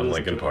I've Done, Listened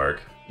Linkin to it.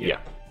 Park. Yeah.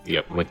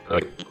 Yep.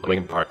 Like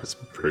Linkin Park was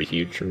pretty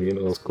huge for me in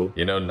middle school.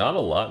 You know, not a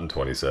lot in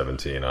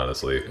 2017,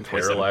 honestly. 2017?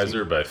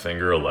 Paralyzer by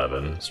Finger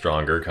 11.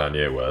 Stronger,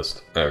 Kanye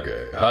West.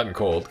 Okay. Hot and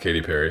Cold,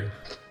 Katy Perry.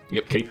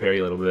 Yep, Katy Perry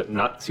a little bit.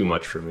 Not too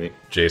much for me.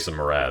 Jason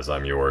Mraz,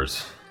 I'm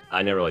Yours.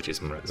 I never liked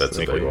Jason Mraz. That's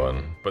a big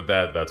one. But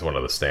that's one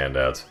of the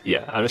standouts.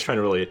 Yeah, I'm just trying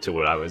to relate it to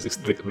what I was,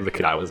 the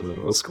kid I was in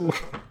middle school.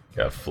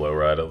 Got Flow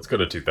Rida. Let's go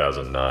to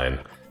 2009.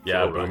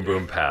 Yeah, Flow Boom Rida.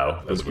 Boom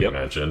Pow, as we Yep.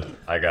 mentioned.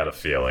 I Got a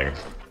Feeling.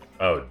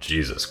 Oh,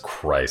 Jesus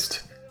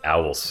Christ.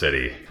 Owl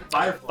City.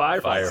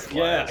 Fireflies. Fireflies.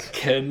 Yeah, I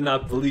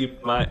cannot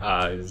believe my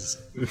eyes.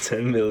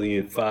 10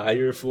 million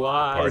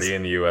fireflies. Party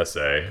in the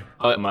USA.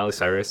 Miley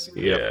Cyrus.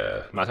 Yep.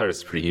 Yeah. Miley Cyrus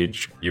is pretty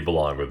huge. You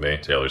Belong With Me.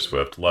 Taylor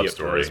Swift. Love Yep,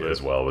 Story Taylor Swift.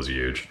 as well was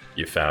huge.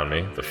 You Found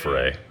Me. The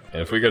Fray.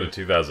 And if we go to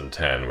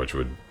 2010,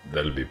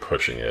 that'd be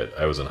pushing it.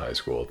 I was in high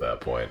school at that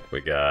point.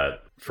 We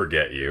got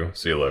Forget You.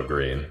 CeeLo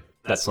Green.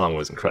 That song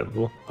was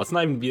incredible. Let's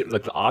not even be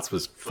like the odds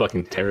was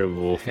fucking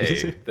terrible.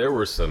 Hey, there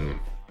were some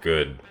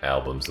good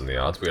albums in the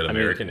aughts. We had mean-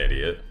 American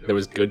Idiot. There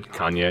was good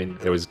Kanye.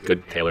 There was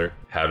good Taylor.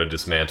 How to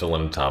Dismantle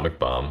an Atomic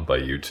Bomb by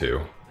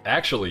U2.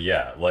 Actually,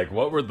 yeah. Like,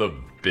 what were the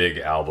big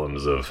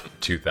albums of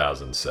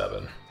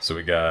 2007? So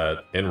we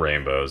got In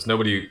Rainbows.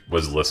 Nobody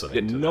was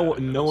listening to No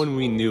that. one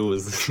we knew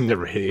was listening to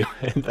radio.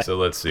 So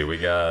let's see. We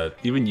got,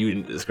 Even you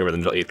didn't discover it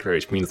until 8th grade,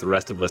 which means the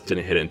rest of us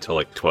didn't hit it until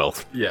like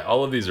 12th. yeah,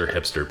 all of these are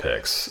hipster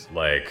picks.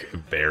 Like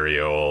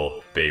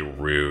Burial,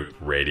 Beirut,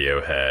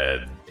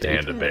 Radiohead,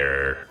 Dan to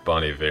Bear,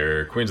 Bon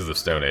Iver, Queens of the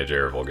Stone Age,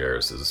 Era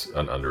Vulgaris is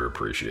an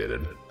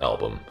underappreciated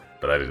album.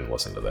 But I didn't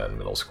listen to that in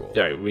middle school.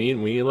 Yeah, we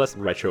need less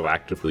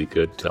retroactively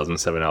good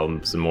 2007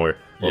 albums and more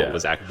what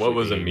was actually what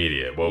was being-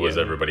 immediate? What was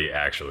Yeah. everybody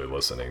actually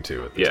listening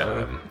to at the Yeah.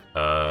 time?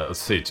 Let's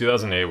see.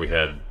 2008, we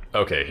had.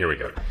 Okay, here we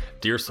go.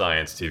 Dear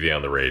Science, TV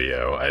on the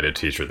Radio. I had a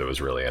teacher that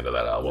was really into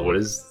that album. Who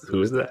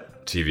is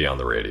that? TV on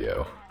the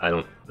Radio?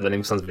 That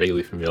name sounds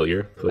vaguely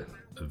familiar, but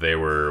They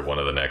were one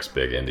of the next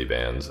big indie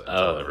bands until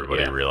Oh,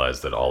 everybody yeah.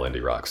 realized that all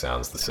indie rock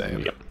sounds the same.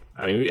 yep.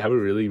 I mean, have we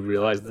really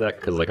realized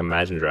that? Because like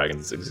Imagine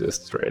Dragons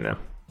exists right now.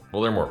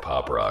 Well, they're more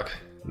pop rock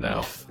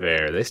now.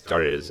 Fair. They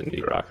started as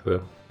indie rock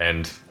though.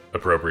 And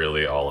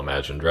appropriately, all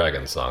Imagine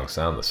Dragons songs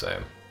sound the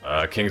same.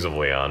 Kings of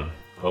Leon.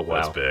 Oh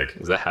wow, That's big.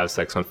 Does that have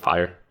Sex on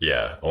Fire?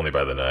 Yeah, Only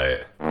by the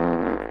Night.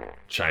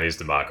 Chinese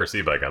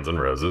Democracy by Guns N'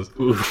 Roses.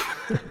 Ooh.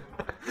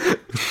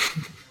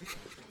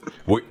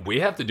 We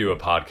have to do a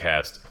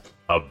podcast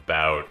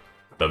about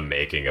the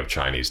making of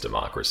Chinese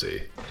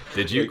democracy.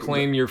 Did you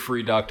claim your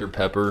free Dr.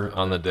 Pepper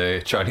on the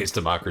day Chinese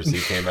democracy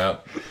came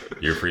out?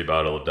 Your free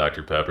bottle of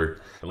Dr.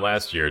 Pepper? And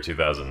last year,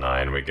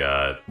 2009, we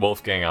got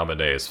Wolfgang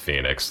Amadeus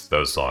Phoenix.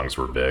 Those songs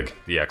were big.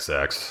 The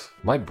XX.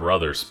 My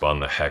brother spun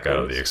the heck out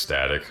of the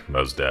Ecstatic,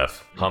 Mos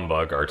Def,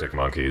 Humbug, Arctic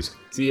Monkeys.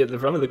 See, at the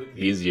front of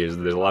these years,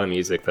 there's a lot of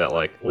music that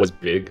like was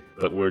big,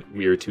 but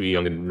we were too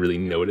young to really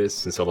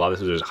notice, and so a lot of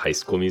this was just high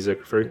school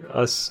music for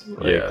us.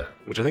 Like, Yeah.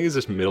 which I think is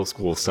just middle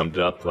school summed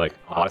up. Like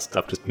a lot of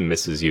stuff just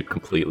misses you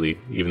completely,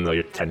 even though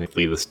you're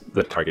technically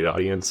the target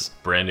audience.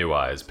 Brand New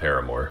Eyes,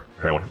 Paramore.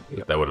 Everyone,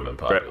 yeah. That would have been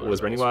popular.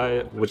 Was Brand New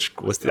Eyes?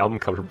 What's the album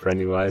cover? Brand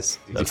New Eyes.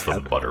 Did That's you the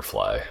have-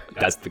 Butterfly.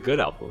 That's the good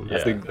album.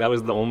 Yeah. That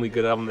was the only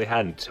good album they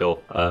had until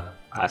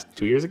past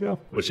 2 years ago,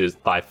 which is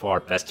by far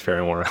best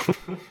Paramore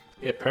album.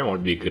 Yeah, Paramore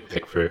would be a good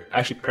pick for.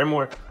 Actually,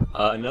 Paramore,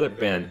 another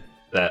band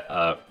that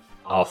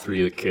all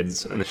three of the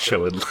kids on the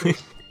show would like.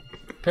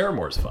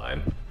 Paramore's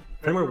fine.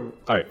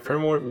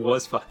 Paramore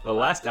was fun. The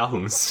last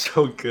album is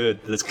so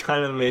good that it's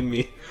kind of made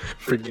me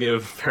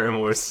forgive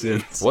Paramore's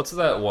sins. What's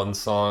that one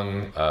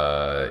song?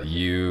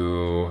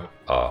 You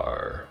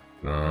are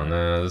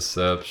an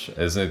exception.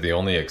 Isn't it The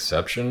Only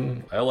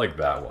Exception? I like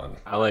that one.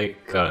 I like,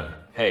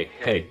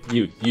 hey,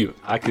 you,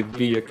 I could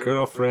be your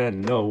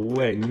girlfriend. No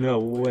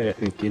way. I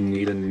think you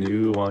need a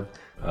new one.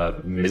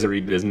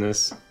 Misery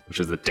Business, which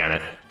is the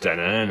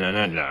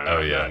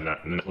Oh,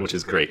 yeah. which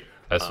is great.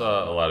 I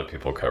saw a lot of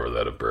people cover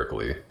that at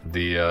Berkeley.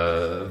 The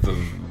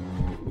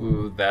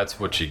That's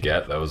What You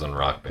Get. That was on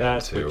Rock Band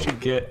That's too. what you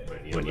get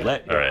when you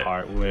let your Alright.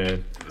 heart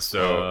win.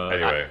 So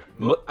anyway,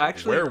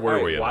 Actually, where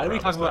were we in Why the do we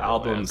talk Promised about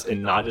Neverland? albums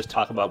and not just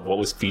talk about what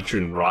was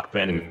featured in Rock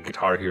Band and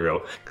Guitar Hero?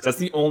 Because that's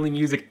the only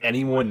music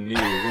anyone knew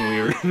when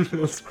we were in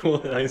middle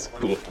school and high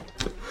school.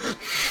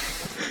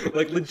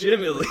 Like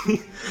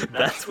legitimately,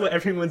 that's what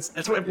everyone's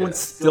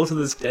still to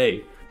this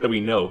day that we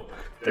know.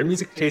 Their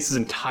music taste is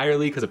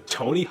entirely because of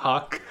Tony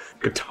Hawk,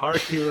 Guitar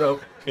Hero,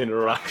 and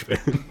Rock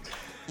Band.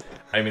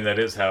 I mean that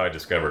is how I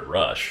discovered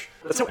Rush.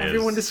 That's how is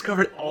everyone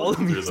discovered all the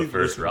Through music. the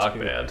first they rock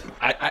listened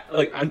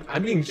to. band.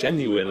 I'm being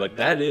genuine. Like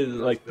that is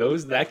like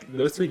those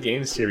three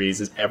game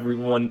series is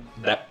everyone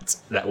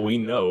that we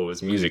know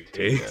is music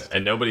taste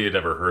And nobody had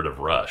ever heard of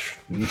Rush.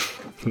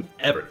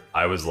 ever.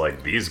 I was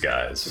like, these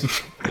guys.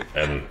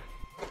 And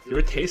You're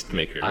a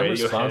tastemaker. I'm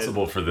Radiohead.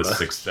 responsible for the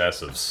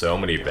success of so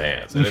many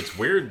bands. And it's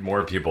weird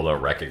more people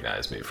don't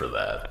recognize me for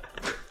that.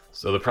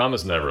 So The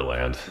Promised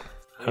Neverland.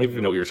 I don't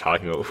even know what you were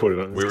talking about before.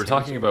 We were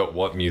talking about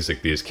what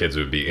music these kids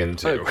would be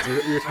into. We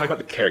were talking about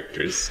the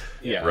characters.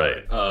 Yeah.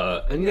 Right.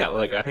 And yeah,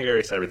 like I think I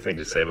already said everything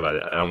to say about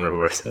it. I don't remember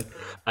what I said.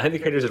 I think the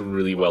characters are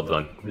really well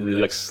done. Really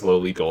like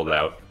slowly doled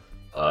out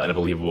in a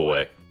believable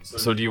way.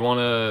 So do you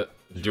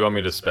want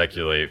me to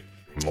speculate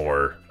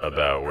more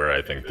about where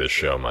I think this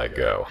show might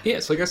go? Yeah,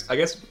 so I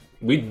guess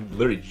we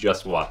literally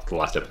just watched the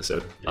last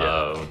episode.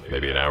 Yeah,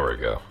 maybe an hour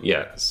ago.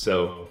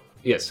 So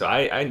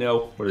I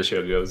know where the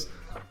show goes.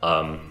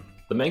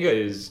 The manga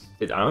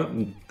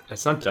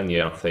it's not done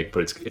yet, I don't think,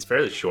 but it's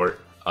fairly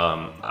short.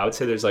 I would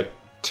say there's like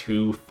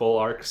 2 full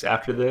arcs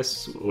after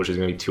this, which is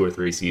gonna be 2 or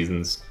 3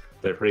 seasons.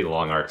 They're pretty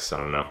long arcs, I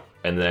don't know.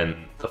 And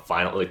then the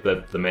final, like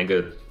the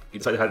manga, you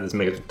decided to have this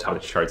manga top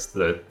of the charts.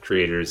 The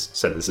creators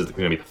said this is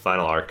gonna be the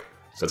final arc.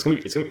 So it's gonna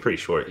be pretty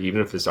short. Even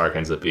if this arc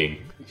ends up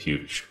being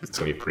huge, it's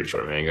gonna be a pretty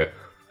short manga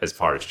as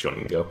far as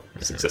shonen go.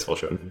 Successful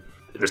shonen.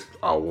 There's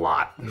a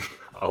lot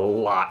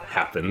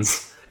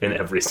happens in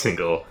every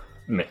single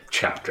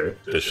chapter.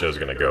 This show's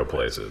gonna go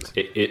places.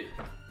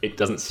 It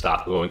doesn't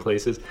stop going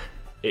places.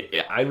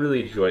 I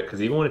really enjoy it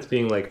because even when it's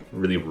being like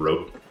really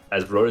rote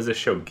as this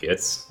show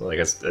gets, like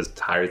as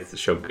tired as the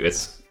show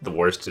gets, the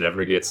worst it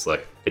ever gets,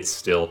 like it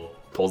still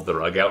pulls the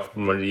rug out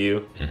from under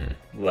you. Mm-hmm.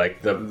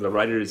 Like the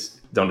writers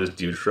don't just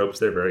do tropes;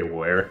 they're very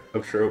aware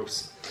of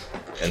tropes,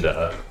 and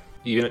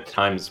even at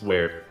times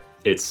where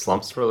it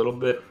slumps for a little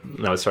bit,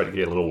 and I was starting to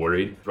get a little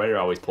worried. The writer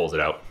always pulls it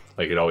out.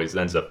 Like it always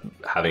ends up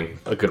having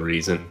a good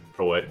reason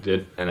for what it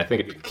did, and I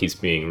think it keeps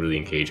being really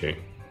engaging,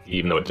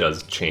 even though it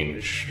does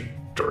change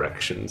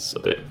directions a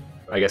bit.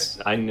 I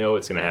guess I know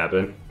it's gonna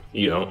happen.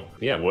 You know,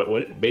 yeah.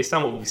 What based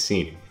on what we've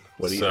seen,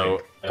 what do you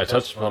think? I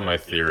touched upon my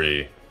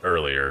theory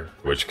earlier,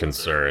 which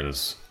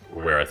concerns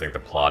where I think the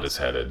plot is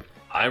headed.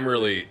 I'm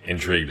really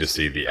intrigued to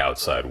see the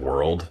outside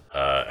world.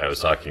 I was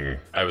talking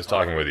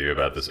with you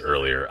about this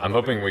earlier. I'm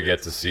hoping we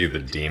get to see the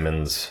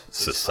demons'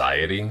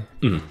 society,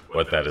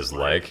 what that is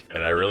like,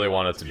 and I really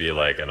want it to be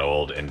like an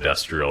old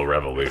Industrial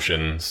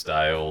Revolution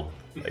style,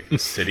 like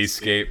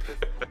cityscape,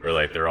 where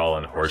like they're all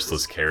in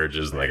horseless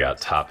carriages and they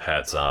got top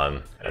hats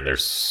on, and they're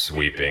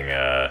sweeping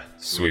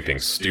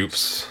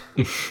stoops,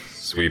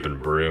 sweeping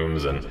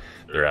brooms, and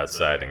they're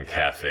outside in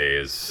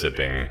cafes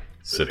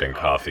sipping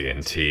coffee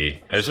and tea.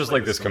 And it's just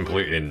like this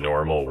completely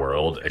normal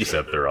world,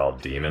 except they're all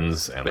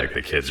demons, and like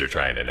the kids are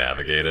trying to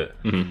navigate it.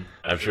 Mm-hmm.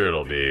 I'm sure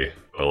it'll be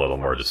a little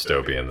more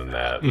dystopian than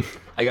that.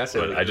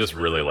 I just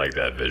really like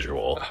that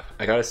visual.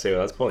 I gotta say,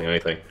 that's probably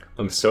anything.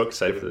 I'm so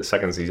excited for the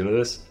second season of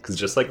this, because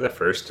just like the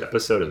first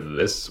episode of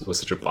this was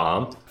such a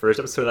bomb, first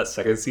episode of that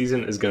second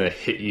season is gonna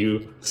hit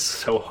you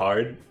so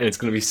hard, and it's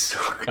gonna be so.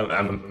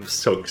 I'm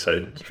so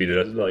excited for you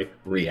to like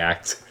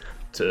react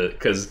to,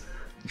 because.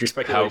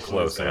 How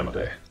close am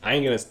I? I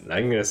ain't gonna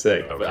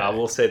say, okay. But I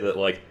will say that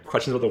like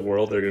questions about the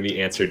world are gonna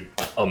be answered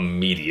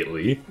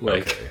immediately.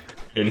 Like, okay.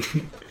 And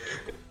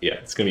yeah,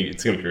 it's gonna be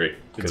great.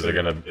 Is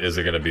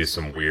it gonna be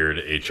some weird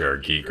H.R.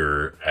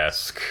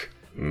 Giger-esque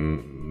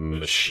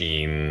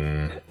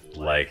machine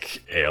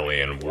like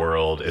alien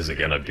world? Is it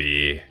gonna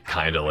be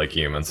kind of like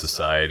human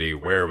society?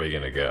 Where are we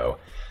gonna go?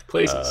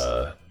 Places.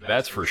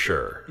 That's for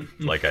sure.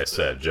 Like I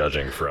said,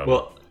 judging from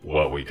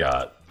what we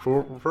got.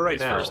 For right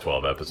now, first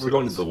 12 episodes. We're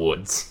going to the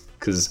woods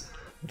because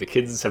the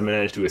kids have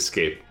managed to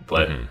escape,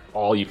 but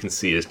all you can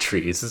see is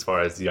trees as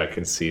far as the eye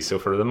can see. So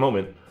for the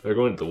moment, they're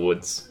going to the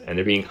woods and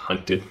they're being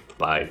hunted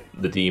by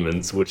the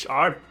demons, which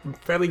are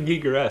fairly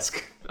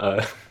Giger-esque.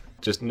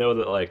 Just know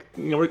that, like,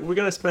 you know, we're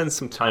gonna spend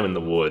some time in the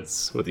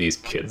woods with these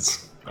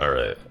kids. All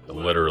right,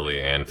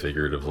 literally and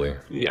figuratively.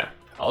 Yeah,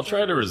 I'll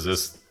try to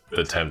resist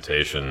the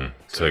temptation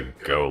to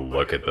go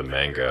look at the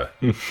manga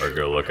or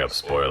go look up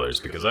spoilers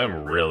because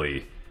I'm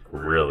really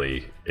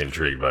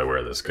intrigued by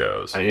where this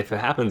goes. I mean, if it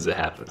happens, it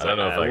happens. I don't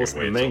know if I can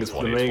wait till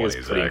 2020, the manga is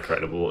pretty Zach.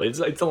 incredible.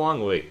 It's a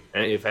long wait,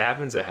 and if it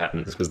happens, it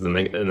happens because the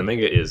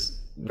manga is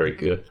very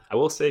good. I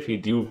will say, if you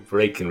do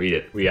break and read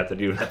it, we have to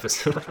do an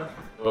episode.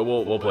 But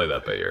we'll play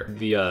that by ear.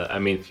 I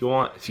mean, if you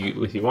want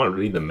to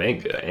read the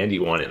manga and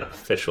you want it in an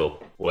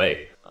official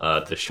way,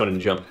 the Shonen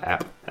Jump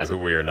app, Who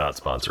we are not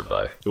sponsored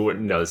by,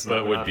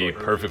 but would be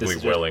perfectly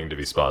willing to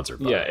be sponsored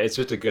by. Yeah, it's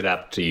just a good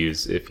app to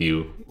use if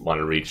you want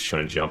to read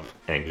Shonen Jump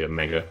and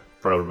manga.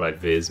 Brought over by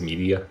Viz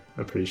Media,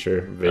 I'm pretty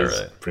sure.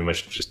 Viz pretty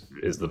much just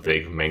is the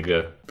big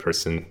manga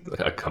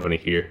a company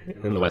here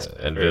in the West.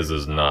 And Viz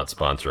is not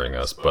sponsoring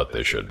us, but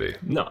they should be.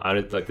 No,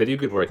 they do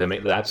good work.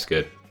 The app's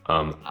good.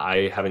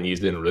 I haven't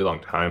used it in a really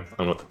long time. I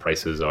don't know what the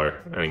prices are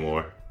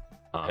anymore.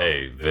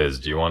 Hey, Viz,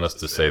 do you want us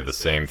to say the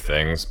same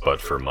things, but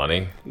for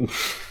money?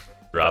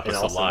 Drop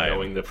us a line.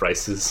 Knowing the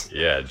prices.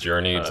 Yeah,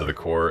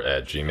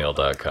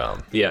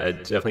 journeytothecore@gmail.com. Yeah,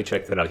 definitely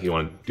check that out if you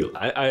want to do it.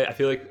 I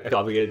feel like I feel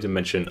obligated to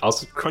mention,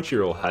 also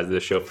Crunchyroll has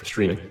this show for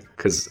streaming,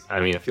 because, I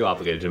mean, I feel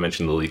obligated to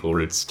mention the legal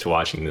routes to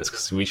watching this,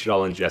 because we should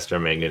all ingest our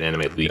manga and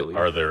anime legally.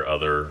 Are there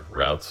other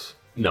routes?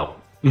 No.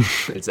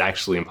 It's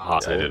actually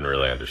impossible. I didn't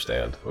really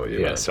understand what you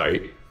meant. Yeah,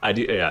 sorry. I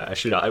do. Yeah, I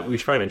should. We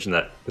should probably mention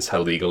that this is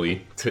how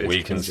legally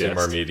we consume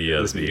our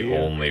media the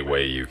only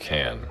way you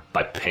can,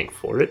 by paying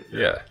for it.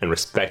 Yeah, and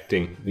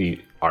respecting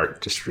the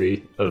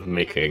artistry of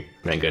making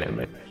manga and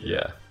anime.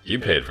 Yeah. You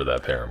paid for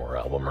that Paramore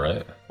album,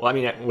 right? Well, I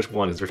mean, which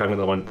one? Because we're talking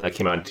about the one that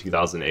came out in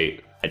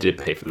 2008. I did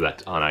pay for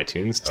that on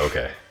iTunes.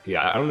 Okay.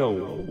 Yeah, I don't know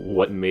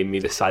what made me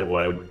decide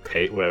what I would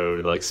pay, what I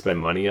would like spend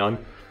money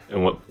on,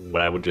 and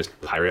what I would just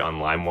pirate on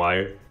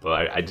LimeWire.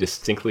 But I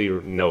distinctly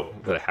know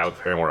that I have a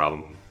Paramore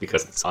album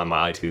because it's on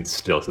my iTunes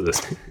still to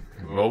this.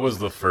 What was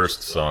the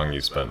first song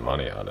you spent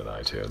money on in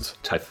iTunes?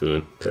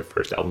 Typhoon, their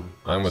first album.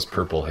 Mine was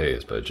Purple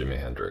Haze by Jimi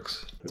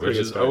Hendrix, which pretty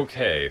is good start.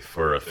 okay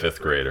for a 5th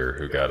grader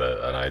who got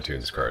an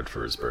iTunes card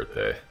for his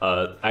birthday.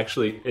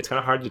 Actually, it's kind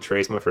of hard to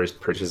trace my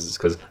first purchases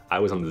because I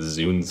was on the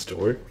Zune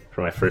store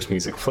for my first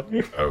music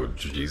player. Oh,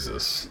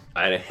 Jesus.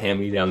 I had a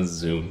hand-me-down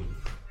Zune.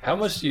 How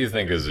much do you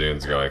think a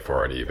Zune's going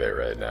for on eBay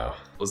right now?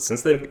 Well,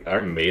 since they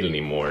aren't made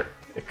anymore,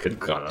 it could have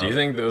gone up. Do you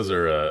think those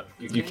are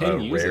You can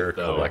a use rare it,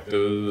 though.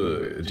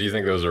 collector? Do you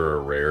think those are a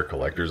rare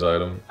collector's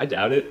item? I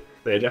doubt it.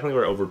 They definitely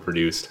were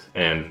overproduced,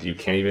 and you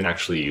can't even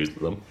actually use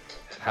them.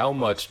 How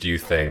much do you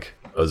think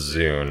a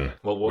Zune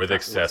Well, what with kind-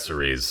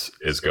 accessories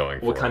is going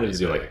for? What kind on of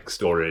Zune? eBay? Like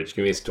storage?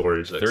 Give me a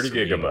storage. Like 30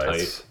 screen gigabytes.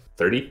 tight.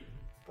 30?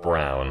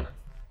 Brown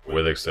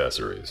with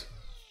accessories.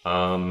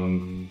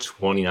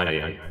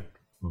 $29.99.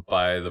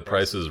 By the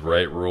Price is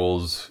Right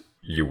rules,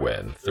 you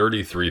win.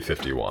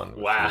 $33.51.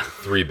 Wow.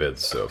 3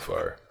 bids so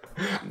far.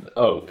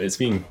 Oh, it's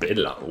being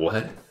bid on.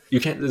 What? You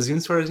can't. The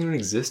Zune store doesn't even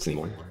exist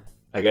anymore.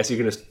 I guess you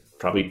can just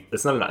probably.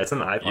 It's not an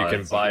iPod. You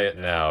can buy it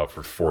now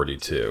for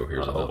 $42.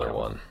 Here's another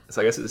one.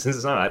 So I guess since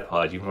it's not an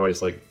iPod, you can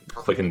always like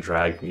click and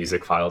drag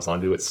music files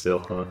onto it still,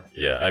 huh?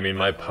 Yeah, I mean,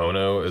 my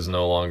Pono is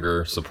no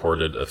longer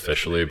supported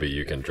officially, but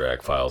you can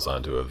drag files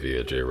onto it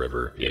via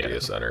JRiver Media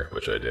Center,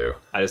 which I do.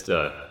 I just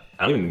I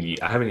don't even.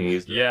 I haven't even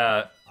used.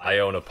 Yeah, I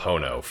own a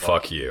Pono.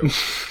 Fuck you.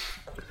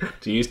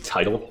 Do you use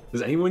Tidal?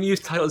 Does anyone use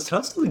Tidal? Does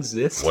Tidal still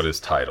exist? What is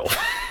Tidal?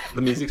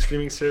 The music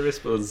streaming service,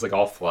 but it's like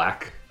all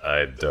FLAC.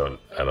 I don't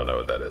know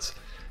what that is.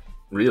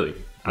 Really?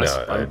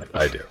 No,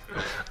 I do.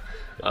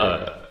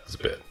 It's a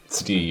bit.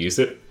 So do you use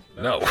it?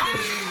 No.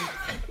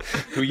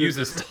 Who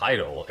uses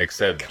Tidal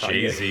except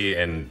Jay-Z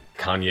and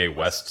Kanye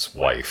West's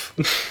wife?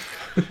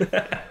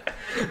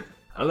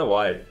 I don't know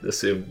why I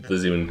assumed the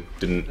Zune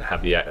didn't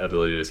have the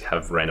ability to just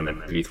have random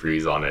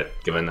MP3s on it,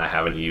 given I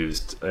haven't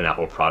used an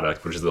Apple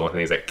product, which is the only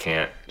thing that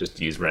can't just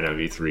use random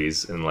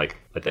MP3s in like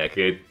a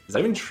decade. Is that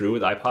even true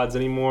with iPods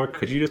anymore?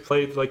 Could you just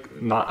play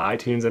like not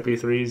iTunes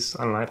MP3s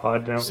on an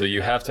iPod now? So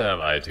you have to have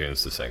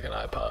iTunes to sync an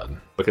iPod.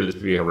 Or could it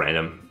just be a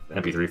random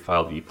MP3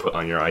 file that you put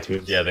on your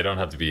iTunes? Yeah, they don't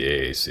have to be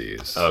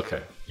AACs.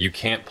 Okay. You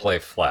can't play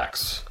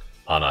FLACs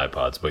on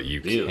iPods, but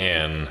you Really?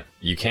 can.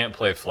 You can't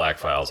play FLAC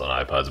files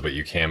on iPods, but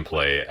you can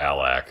play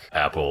ALAC,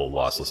 Apple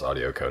Lossless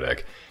Audio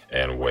Codec,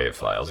 and WAV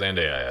files and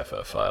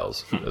AIFF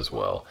files as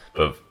well.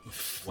 But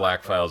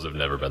FLAC files have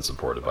never been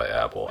supported by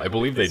Apple. I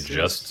believe they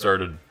just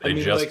started. They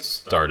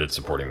started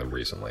supporting them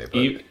recently,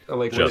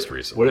 but just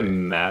recently. Would it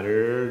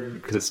matter?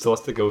 Because it still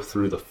has to go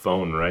through the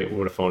phone, right?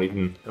 Would a phone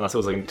even, unless it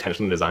was like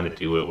intentionally designed to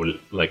do it,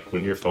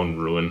 wouldn't your phone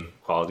ruin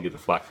quality of the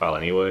FLAC file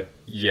anyway?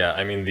 Yeah,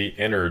 I mean the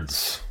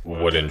innards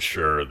would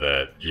ensure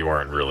that you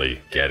aren't really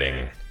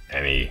getting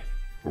any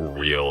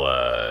real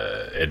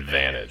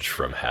advantage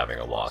from having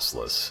a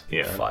lossless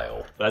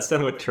file. That's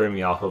definitely what turned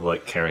me off of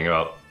like caring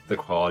about the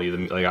quality of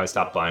the, like I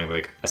stopped buying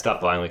like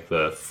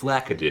the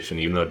FLAC edition,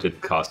 even though it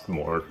did cost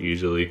more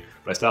usually.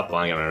 But I stopped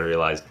buying it and I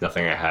realized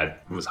nothing I had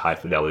was high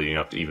fidelity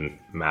enough to even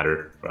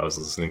matter what I was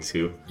listening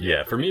to.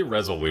 Yeah, for me,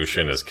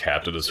 resolution is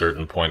capped at a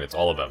certain point. It's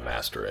all about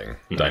mastering,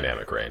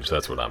 dynamic range.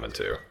 That's what I'm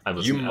into.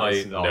 You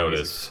might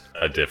notice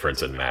a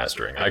difference in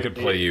mastering. I could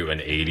play you an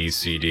 80s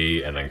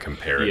CD and then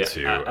compare it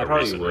to a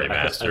recent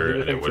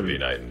remaster, and it would be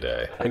night and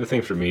day. I think the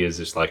thing for me is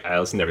just like I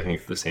listen to everything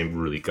through the same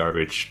really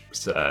garbage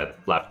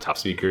laptop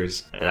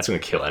speakers, and that's gonna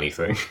kill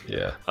anything.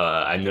 Yeah.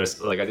 I noticed,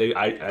 like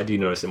I do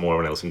notice it more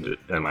when I listen to it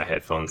in my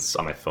headphones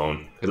on my phone.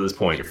 Because at this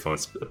point, your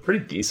phone's a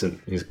pretty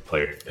decent music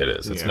player. It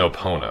is. It's no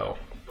Pono,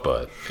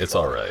 but it's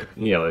all right.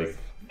 Yeah, like.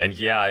 And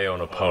yeah, I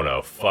own a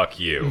Pono. Fuck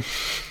you.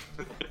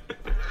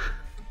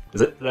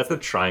 That's the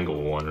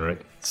triangle one,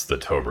 right? It's the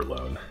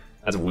Toblerone.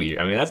 That's weird.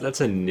 I mean, that's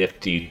a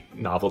nifty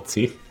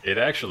novelty. It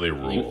actually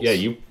rules.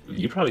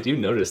 You probably do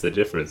notice the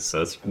difference. So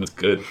that's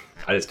good.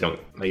 I just don't.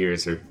 My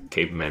ears are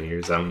caveman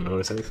ears. I don't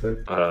notice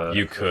anything.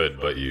 You could,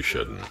 but you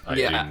shouldn't. I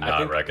do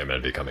not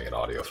recommend becoming an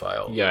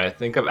audiophile. Yeah, I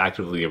think I've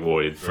actively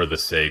avoided for the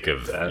sake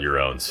of your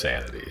own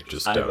sanity.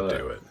 Just don't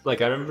do it.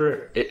 Like I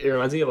remember, it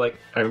reminds me of like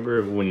I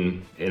remember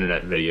when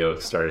internet video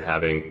started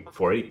having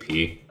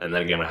 480p, and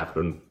then again what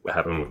happened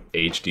with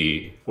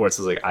HD, where it's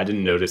like I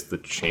didn't notice the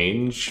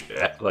change.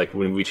 Like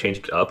when we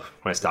changed it up,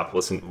 when I stopped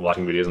watching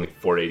videos on like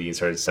 480 and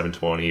started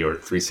 720 or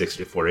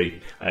 360 to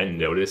 480, I didn't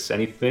notice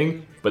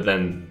anything. But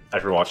then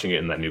after watching it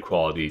in that new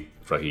quality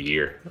for like a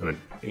year, and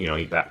then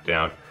you back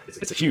down,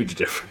 it's a huge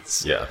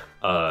difference. Yeah.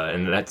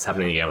 And that's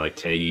happening again like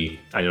 1080.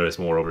 I noticed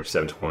more over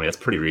 720. That's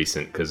pretty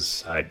recent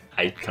because I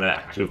kind of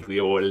actively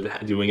avoided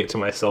doing it to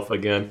myself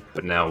again.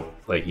 But now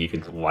like you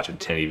can watch a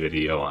 1080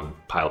 video on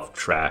a pile of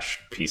trash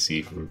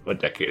PC from a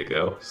decade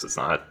ago, so it's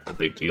not a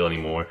big deal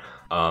anymore.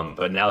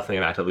 But now the thing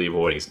I'm actively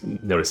avoiding is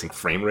noticing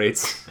frame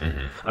rates.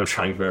 I'm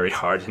trying very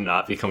hard to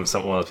not become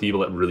one of the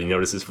people that really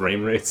notices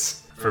frame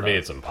rates. For me,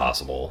 it's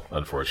impossible,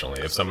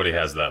 unfortunately. If somebody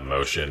has that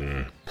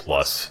motion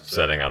plus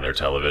setting on their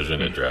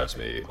television, it drives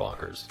me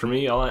bonkers. For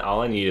me,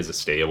 all I need is a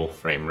stable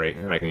frame rate,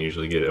 and I can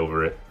usually get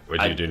over it.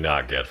 Which you do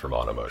not get from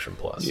Automotion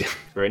Plus. Yeah.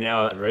 Right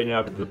now, I'm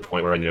at the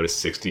point where I notice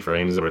 60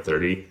 frames over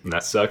 30, and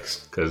that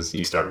sucks, because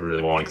you start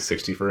really wanting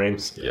 60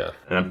 frames. Yeah.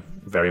 And I'm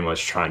very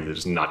much trying to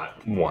just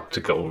not want to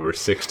go over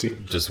 60.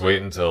 Just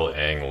wait until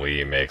Ang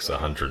Lee makes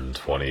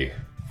 120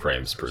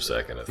 frames per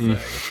second a thing.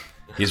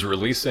 He's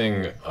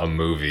releasing a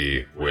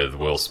movie with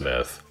Will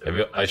Smith.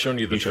 I shown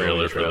you the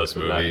trailer for this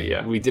movie.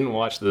 Yeah, we didn't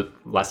watch the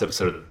last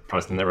episode of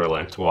Promised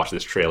Neverland to watch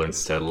this trailer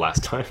instead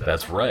last time.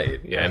 That's right,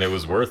 Yeah. and it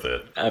was worth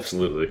it.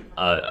 Absolutely.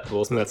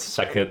 Will Smith's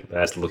second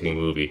best looking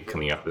movie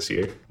coming out this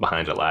year,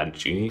 behind Aladdin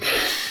Genie.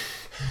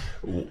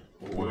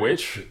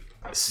 Which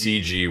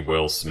CG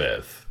Will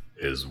Smith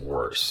is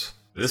worse?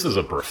 This is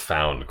a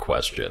profound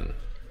question.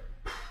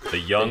 The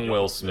young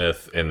Will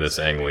Smith in this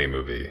Ang Lee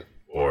movie,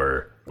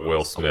 or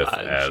Will Smith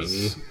Aladdin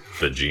as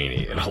the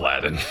genie in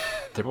Aladdin?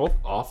 They're both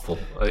awful.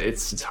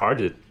 It's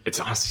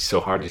honestly so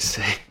hard to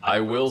say. I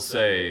will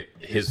say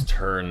his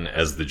turn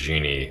as the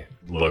genie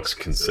looks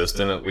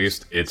consistent. At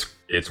least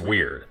it's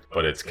weird,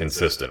 but it's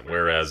consistent.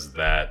 Whereas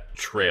that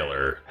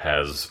trailer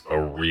has a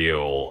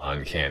real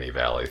uncanny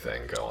valley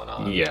thing going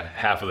on. Yeah.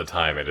 Half of the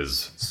time it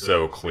is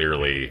so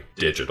clearly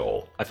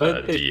digital, I feel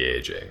like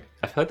de-aging.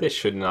 I feel like they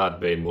should not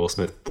have made Will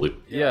Smith blue.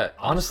 Yeah,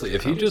 honestly,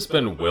 if he'd just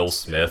been Will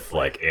Smith,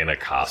 like, in a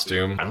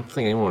costume, I don't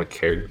think anyone would have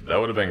cared. that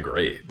would have been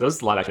great.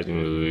 Those live action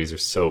movies are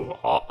so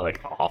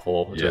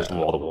awful, just Yeah.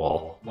 wall to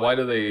wall. Why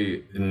do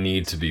they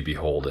need to be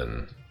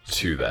beholden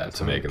to that,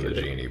 to making the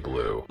genie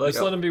blue? Like,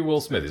 Just let him be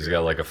Will Smith. He's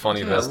got, like, a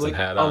funny vest and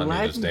hat on, and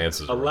he just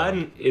dances around.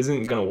 Aladdin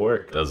isn't gonna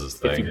work. Does his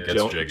If thing, you gets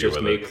don't jiggy just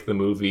with make it. the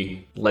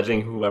movie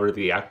letting whoever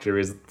the actor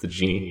is, the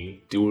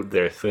genie, do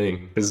their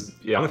thing. Because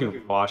I don't know if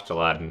you've watched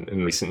Aladdin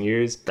in recent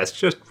years. That's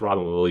just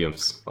Robin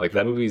Williams. Like,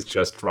 that movie's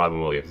just Robin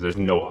Williams. There's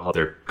no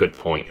other good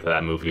point to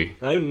that movie.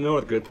 Not even no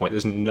other good point.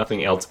 There's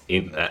nothing else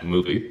in that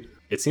movie.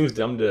 It seems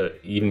dumb to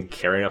even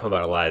care enough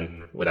about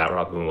Aladdin without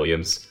Robin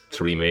Williams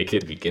to remake it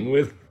to begin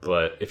with.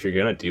 But if you're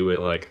gonna do it,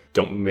 like,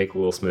 don't make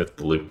Will Smith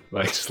blue.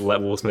 Like, just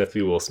let Will Smith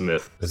be Will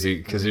Smith. Because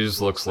he just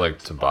looks like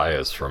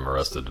Tobias from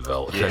Arrested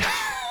Development.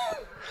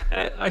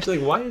 Actually,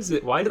 why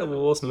did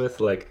Will Smith,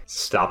 like,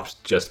 stop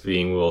just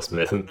being Will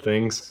Smith and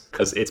things?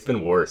 Because it's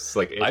been worse.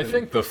 Like, I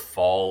think the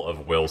fall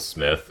of Will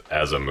Smith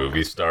as a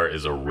movie star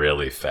is a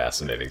really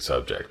fascinating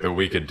subject that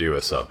we could do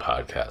a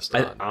sub-podcast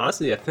on.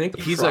 Honestly, I think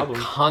the He's problem,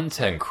 a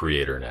content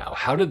creator now.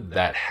 How did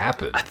that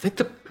happen? I think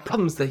the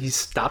problem is that he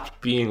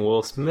stopped being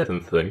Will Smith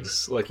and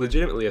things. Like,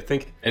 legitimately, I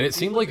think. And it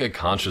seemed like a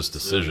conscious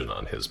decision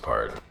on his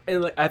part.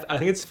 And, like, I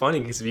think it's funny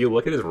because if you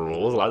look at his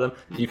roles, a lot of them,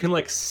 you can,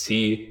 like,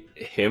 see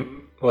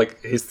him,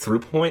 like, his through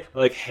point.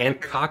 Like,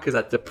 Hancock is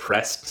that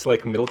depressed,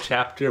 like, middle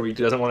chapter where he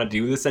doesn't want to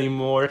do this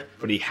anymore,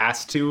 but he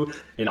has to.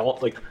 And all,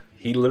 like,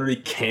 he literally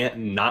can't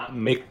not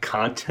make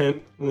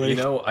content. Like, You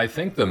know, I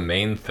think the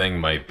main thing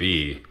might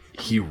be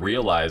he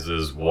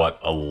realizes what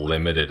a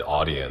limited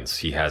audience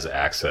he has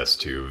access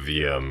to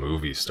via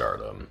movie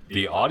stardom.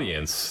 The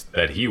audience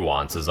that he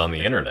wants is on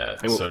the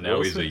internet, mean, so now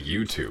Will he's a Smith-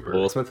 YouTuber.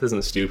 Will Smith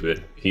isn't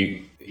stupid.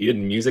 He did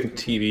music and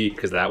TV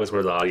because that was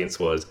where the audience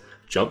was.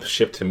 Jump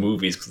ship to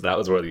movies because that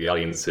was where the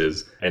audience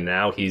is. And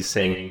now he's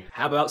saying,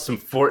 how about some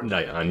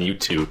Fortnite on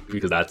YouTube?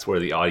 Because that's where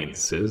the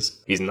audience is.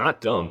 He's not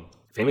dumb.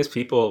 Famous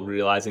people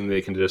realizing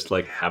they can just,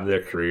 like, have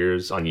their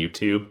careers on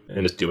YouTube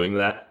and just doing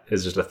that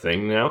is just a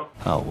thing now.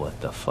 Oh,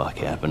 what the fuck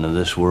happened to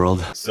this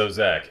world? So,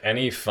 Zach,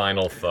 any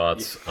final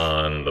thoughts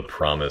on The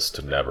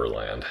Promised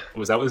Neverland?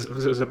 Was that what it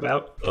was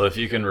about? Well, if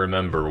you can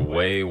remember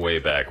way, way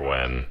back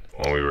when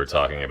we were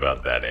talking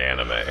about that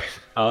anime.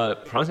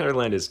 Promised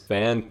Neverland is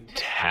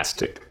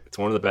fantastic. It's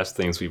one of the best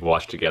things we've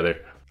watched together.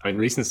 I mean,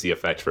 recency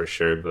effect for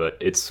sure, but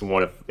it's so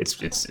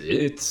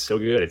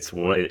good.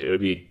 It would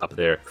be up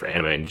there for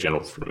anime in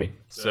general for me.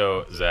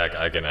 So, Zach,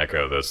 I can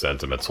echo those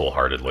sentiments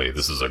wholeheartedly.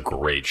 This is a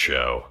great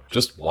show.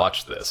 Just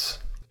watch this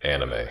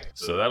anime.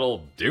 So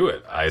that'll do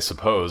it, I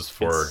suppose,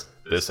 for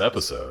this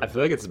episode. I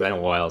feel like it's been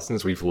a while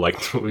since we've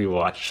liked what we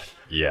watched.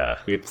 Yeah.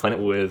 We had Planet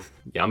with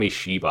Yami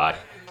Shibai.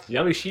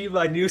 Yami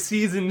Shibai new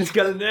season just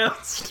got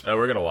announced. Oh,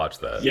 we're going to watch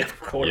that. Yeah, of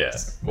course. Yeah,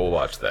 we'll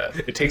watch that.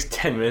 It takes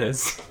 10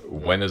 minutes.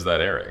 When is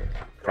that airing?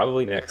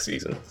 Probably next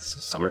season,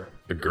 summer.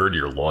 Gird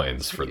your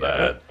loins for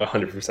that.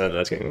 100%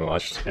 that's getting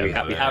watched.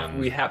 And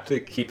We have to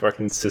keep our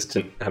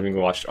consistent having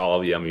watched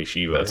all of Yami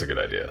Shibai. That's a good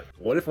idea.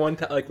 What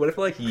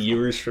if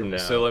years from now?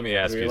 So let me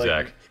ask you,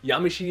 Zach.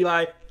 Yami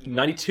Shibai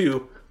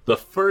 92, the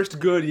first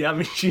good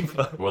Yami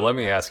Shibai. Well, let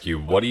me ask you,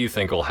 what do you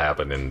think will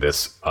happen in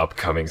this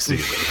upcoming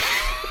season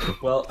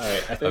Well, all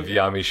right. I of think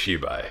Yami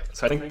Shibai?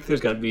 so. I think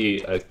there's gonna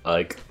be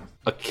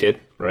a kid,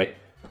 right?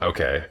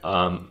 Okay.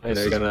 And This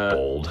they're is gonna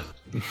bold.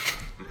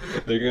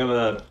 they're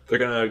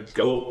gonna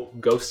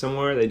go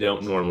somewhere they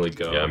don't normally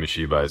go. Yami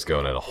Shibai is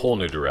going in a whole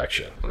new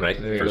direction. Right.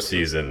 For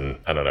season,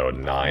 I don't know,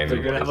 9.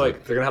 They're gonna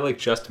have like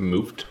just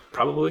moved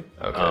probably.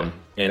 Okay.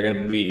 And they're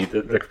gonna be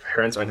the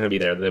parents aren't gonna be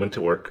there. They went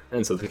to work,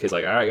 and so the kid's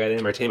like, all right, I gotta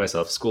entertain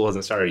myself. School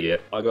hasn't started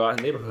yet. I'll go out in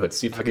the neighborhood,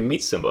 see if I can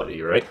meet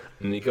somebody, right?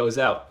 And he goes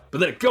out, but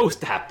then a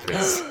ghost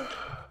happens,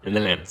 and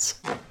then ends.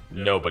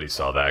 Nobody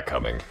saw that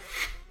coming.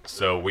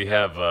 So we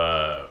have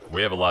a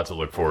lot to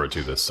look forward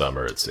to this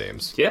summer, it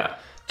seems. Yeah.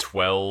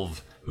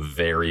 12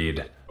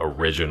 varied,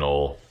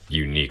 original,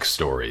 unique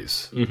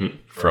stories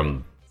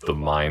from the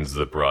minds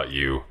that brought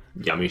you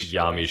Yami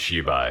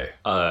Shibai.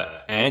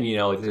 And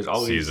like there's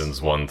always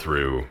Seasons 1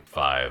 through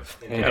 5,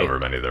 Hey. however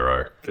many there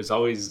are. there's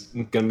always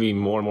gonna be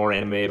more and more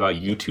anime about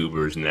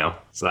YouTubers now.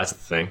 So that's the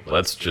thing.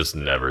 Let's just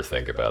never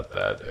think about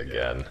that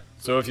again.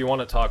 So if you want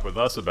to talk with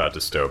us about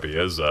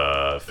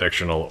dystopias,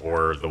 fictional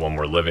or the one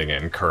we're living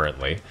in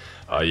currently,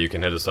 you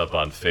can hit us up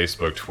on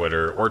Facebook,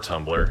 Twitter, or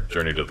Tumblr,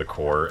 Journey to the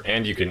Core,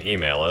 and you can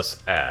email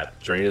us at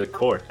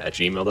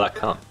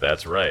journeytothecore@gmail.com.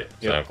 That's right.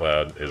 Yep.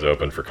 SoundCloud is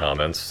open for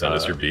comments. Send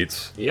us your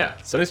beats. Yeah,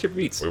 send us your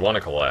beats. We want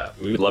to collab.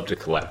 We would love to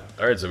collab.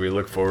 All right, so we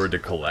look forward to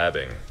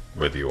collabing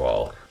with you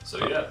all.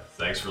 So yeah,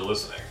 thanks for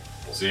listening.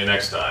 We'll see you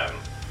next time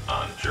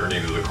on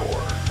Journey to the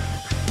Core.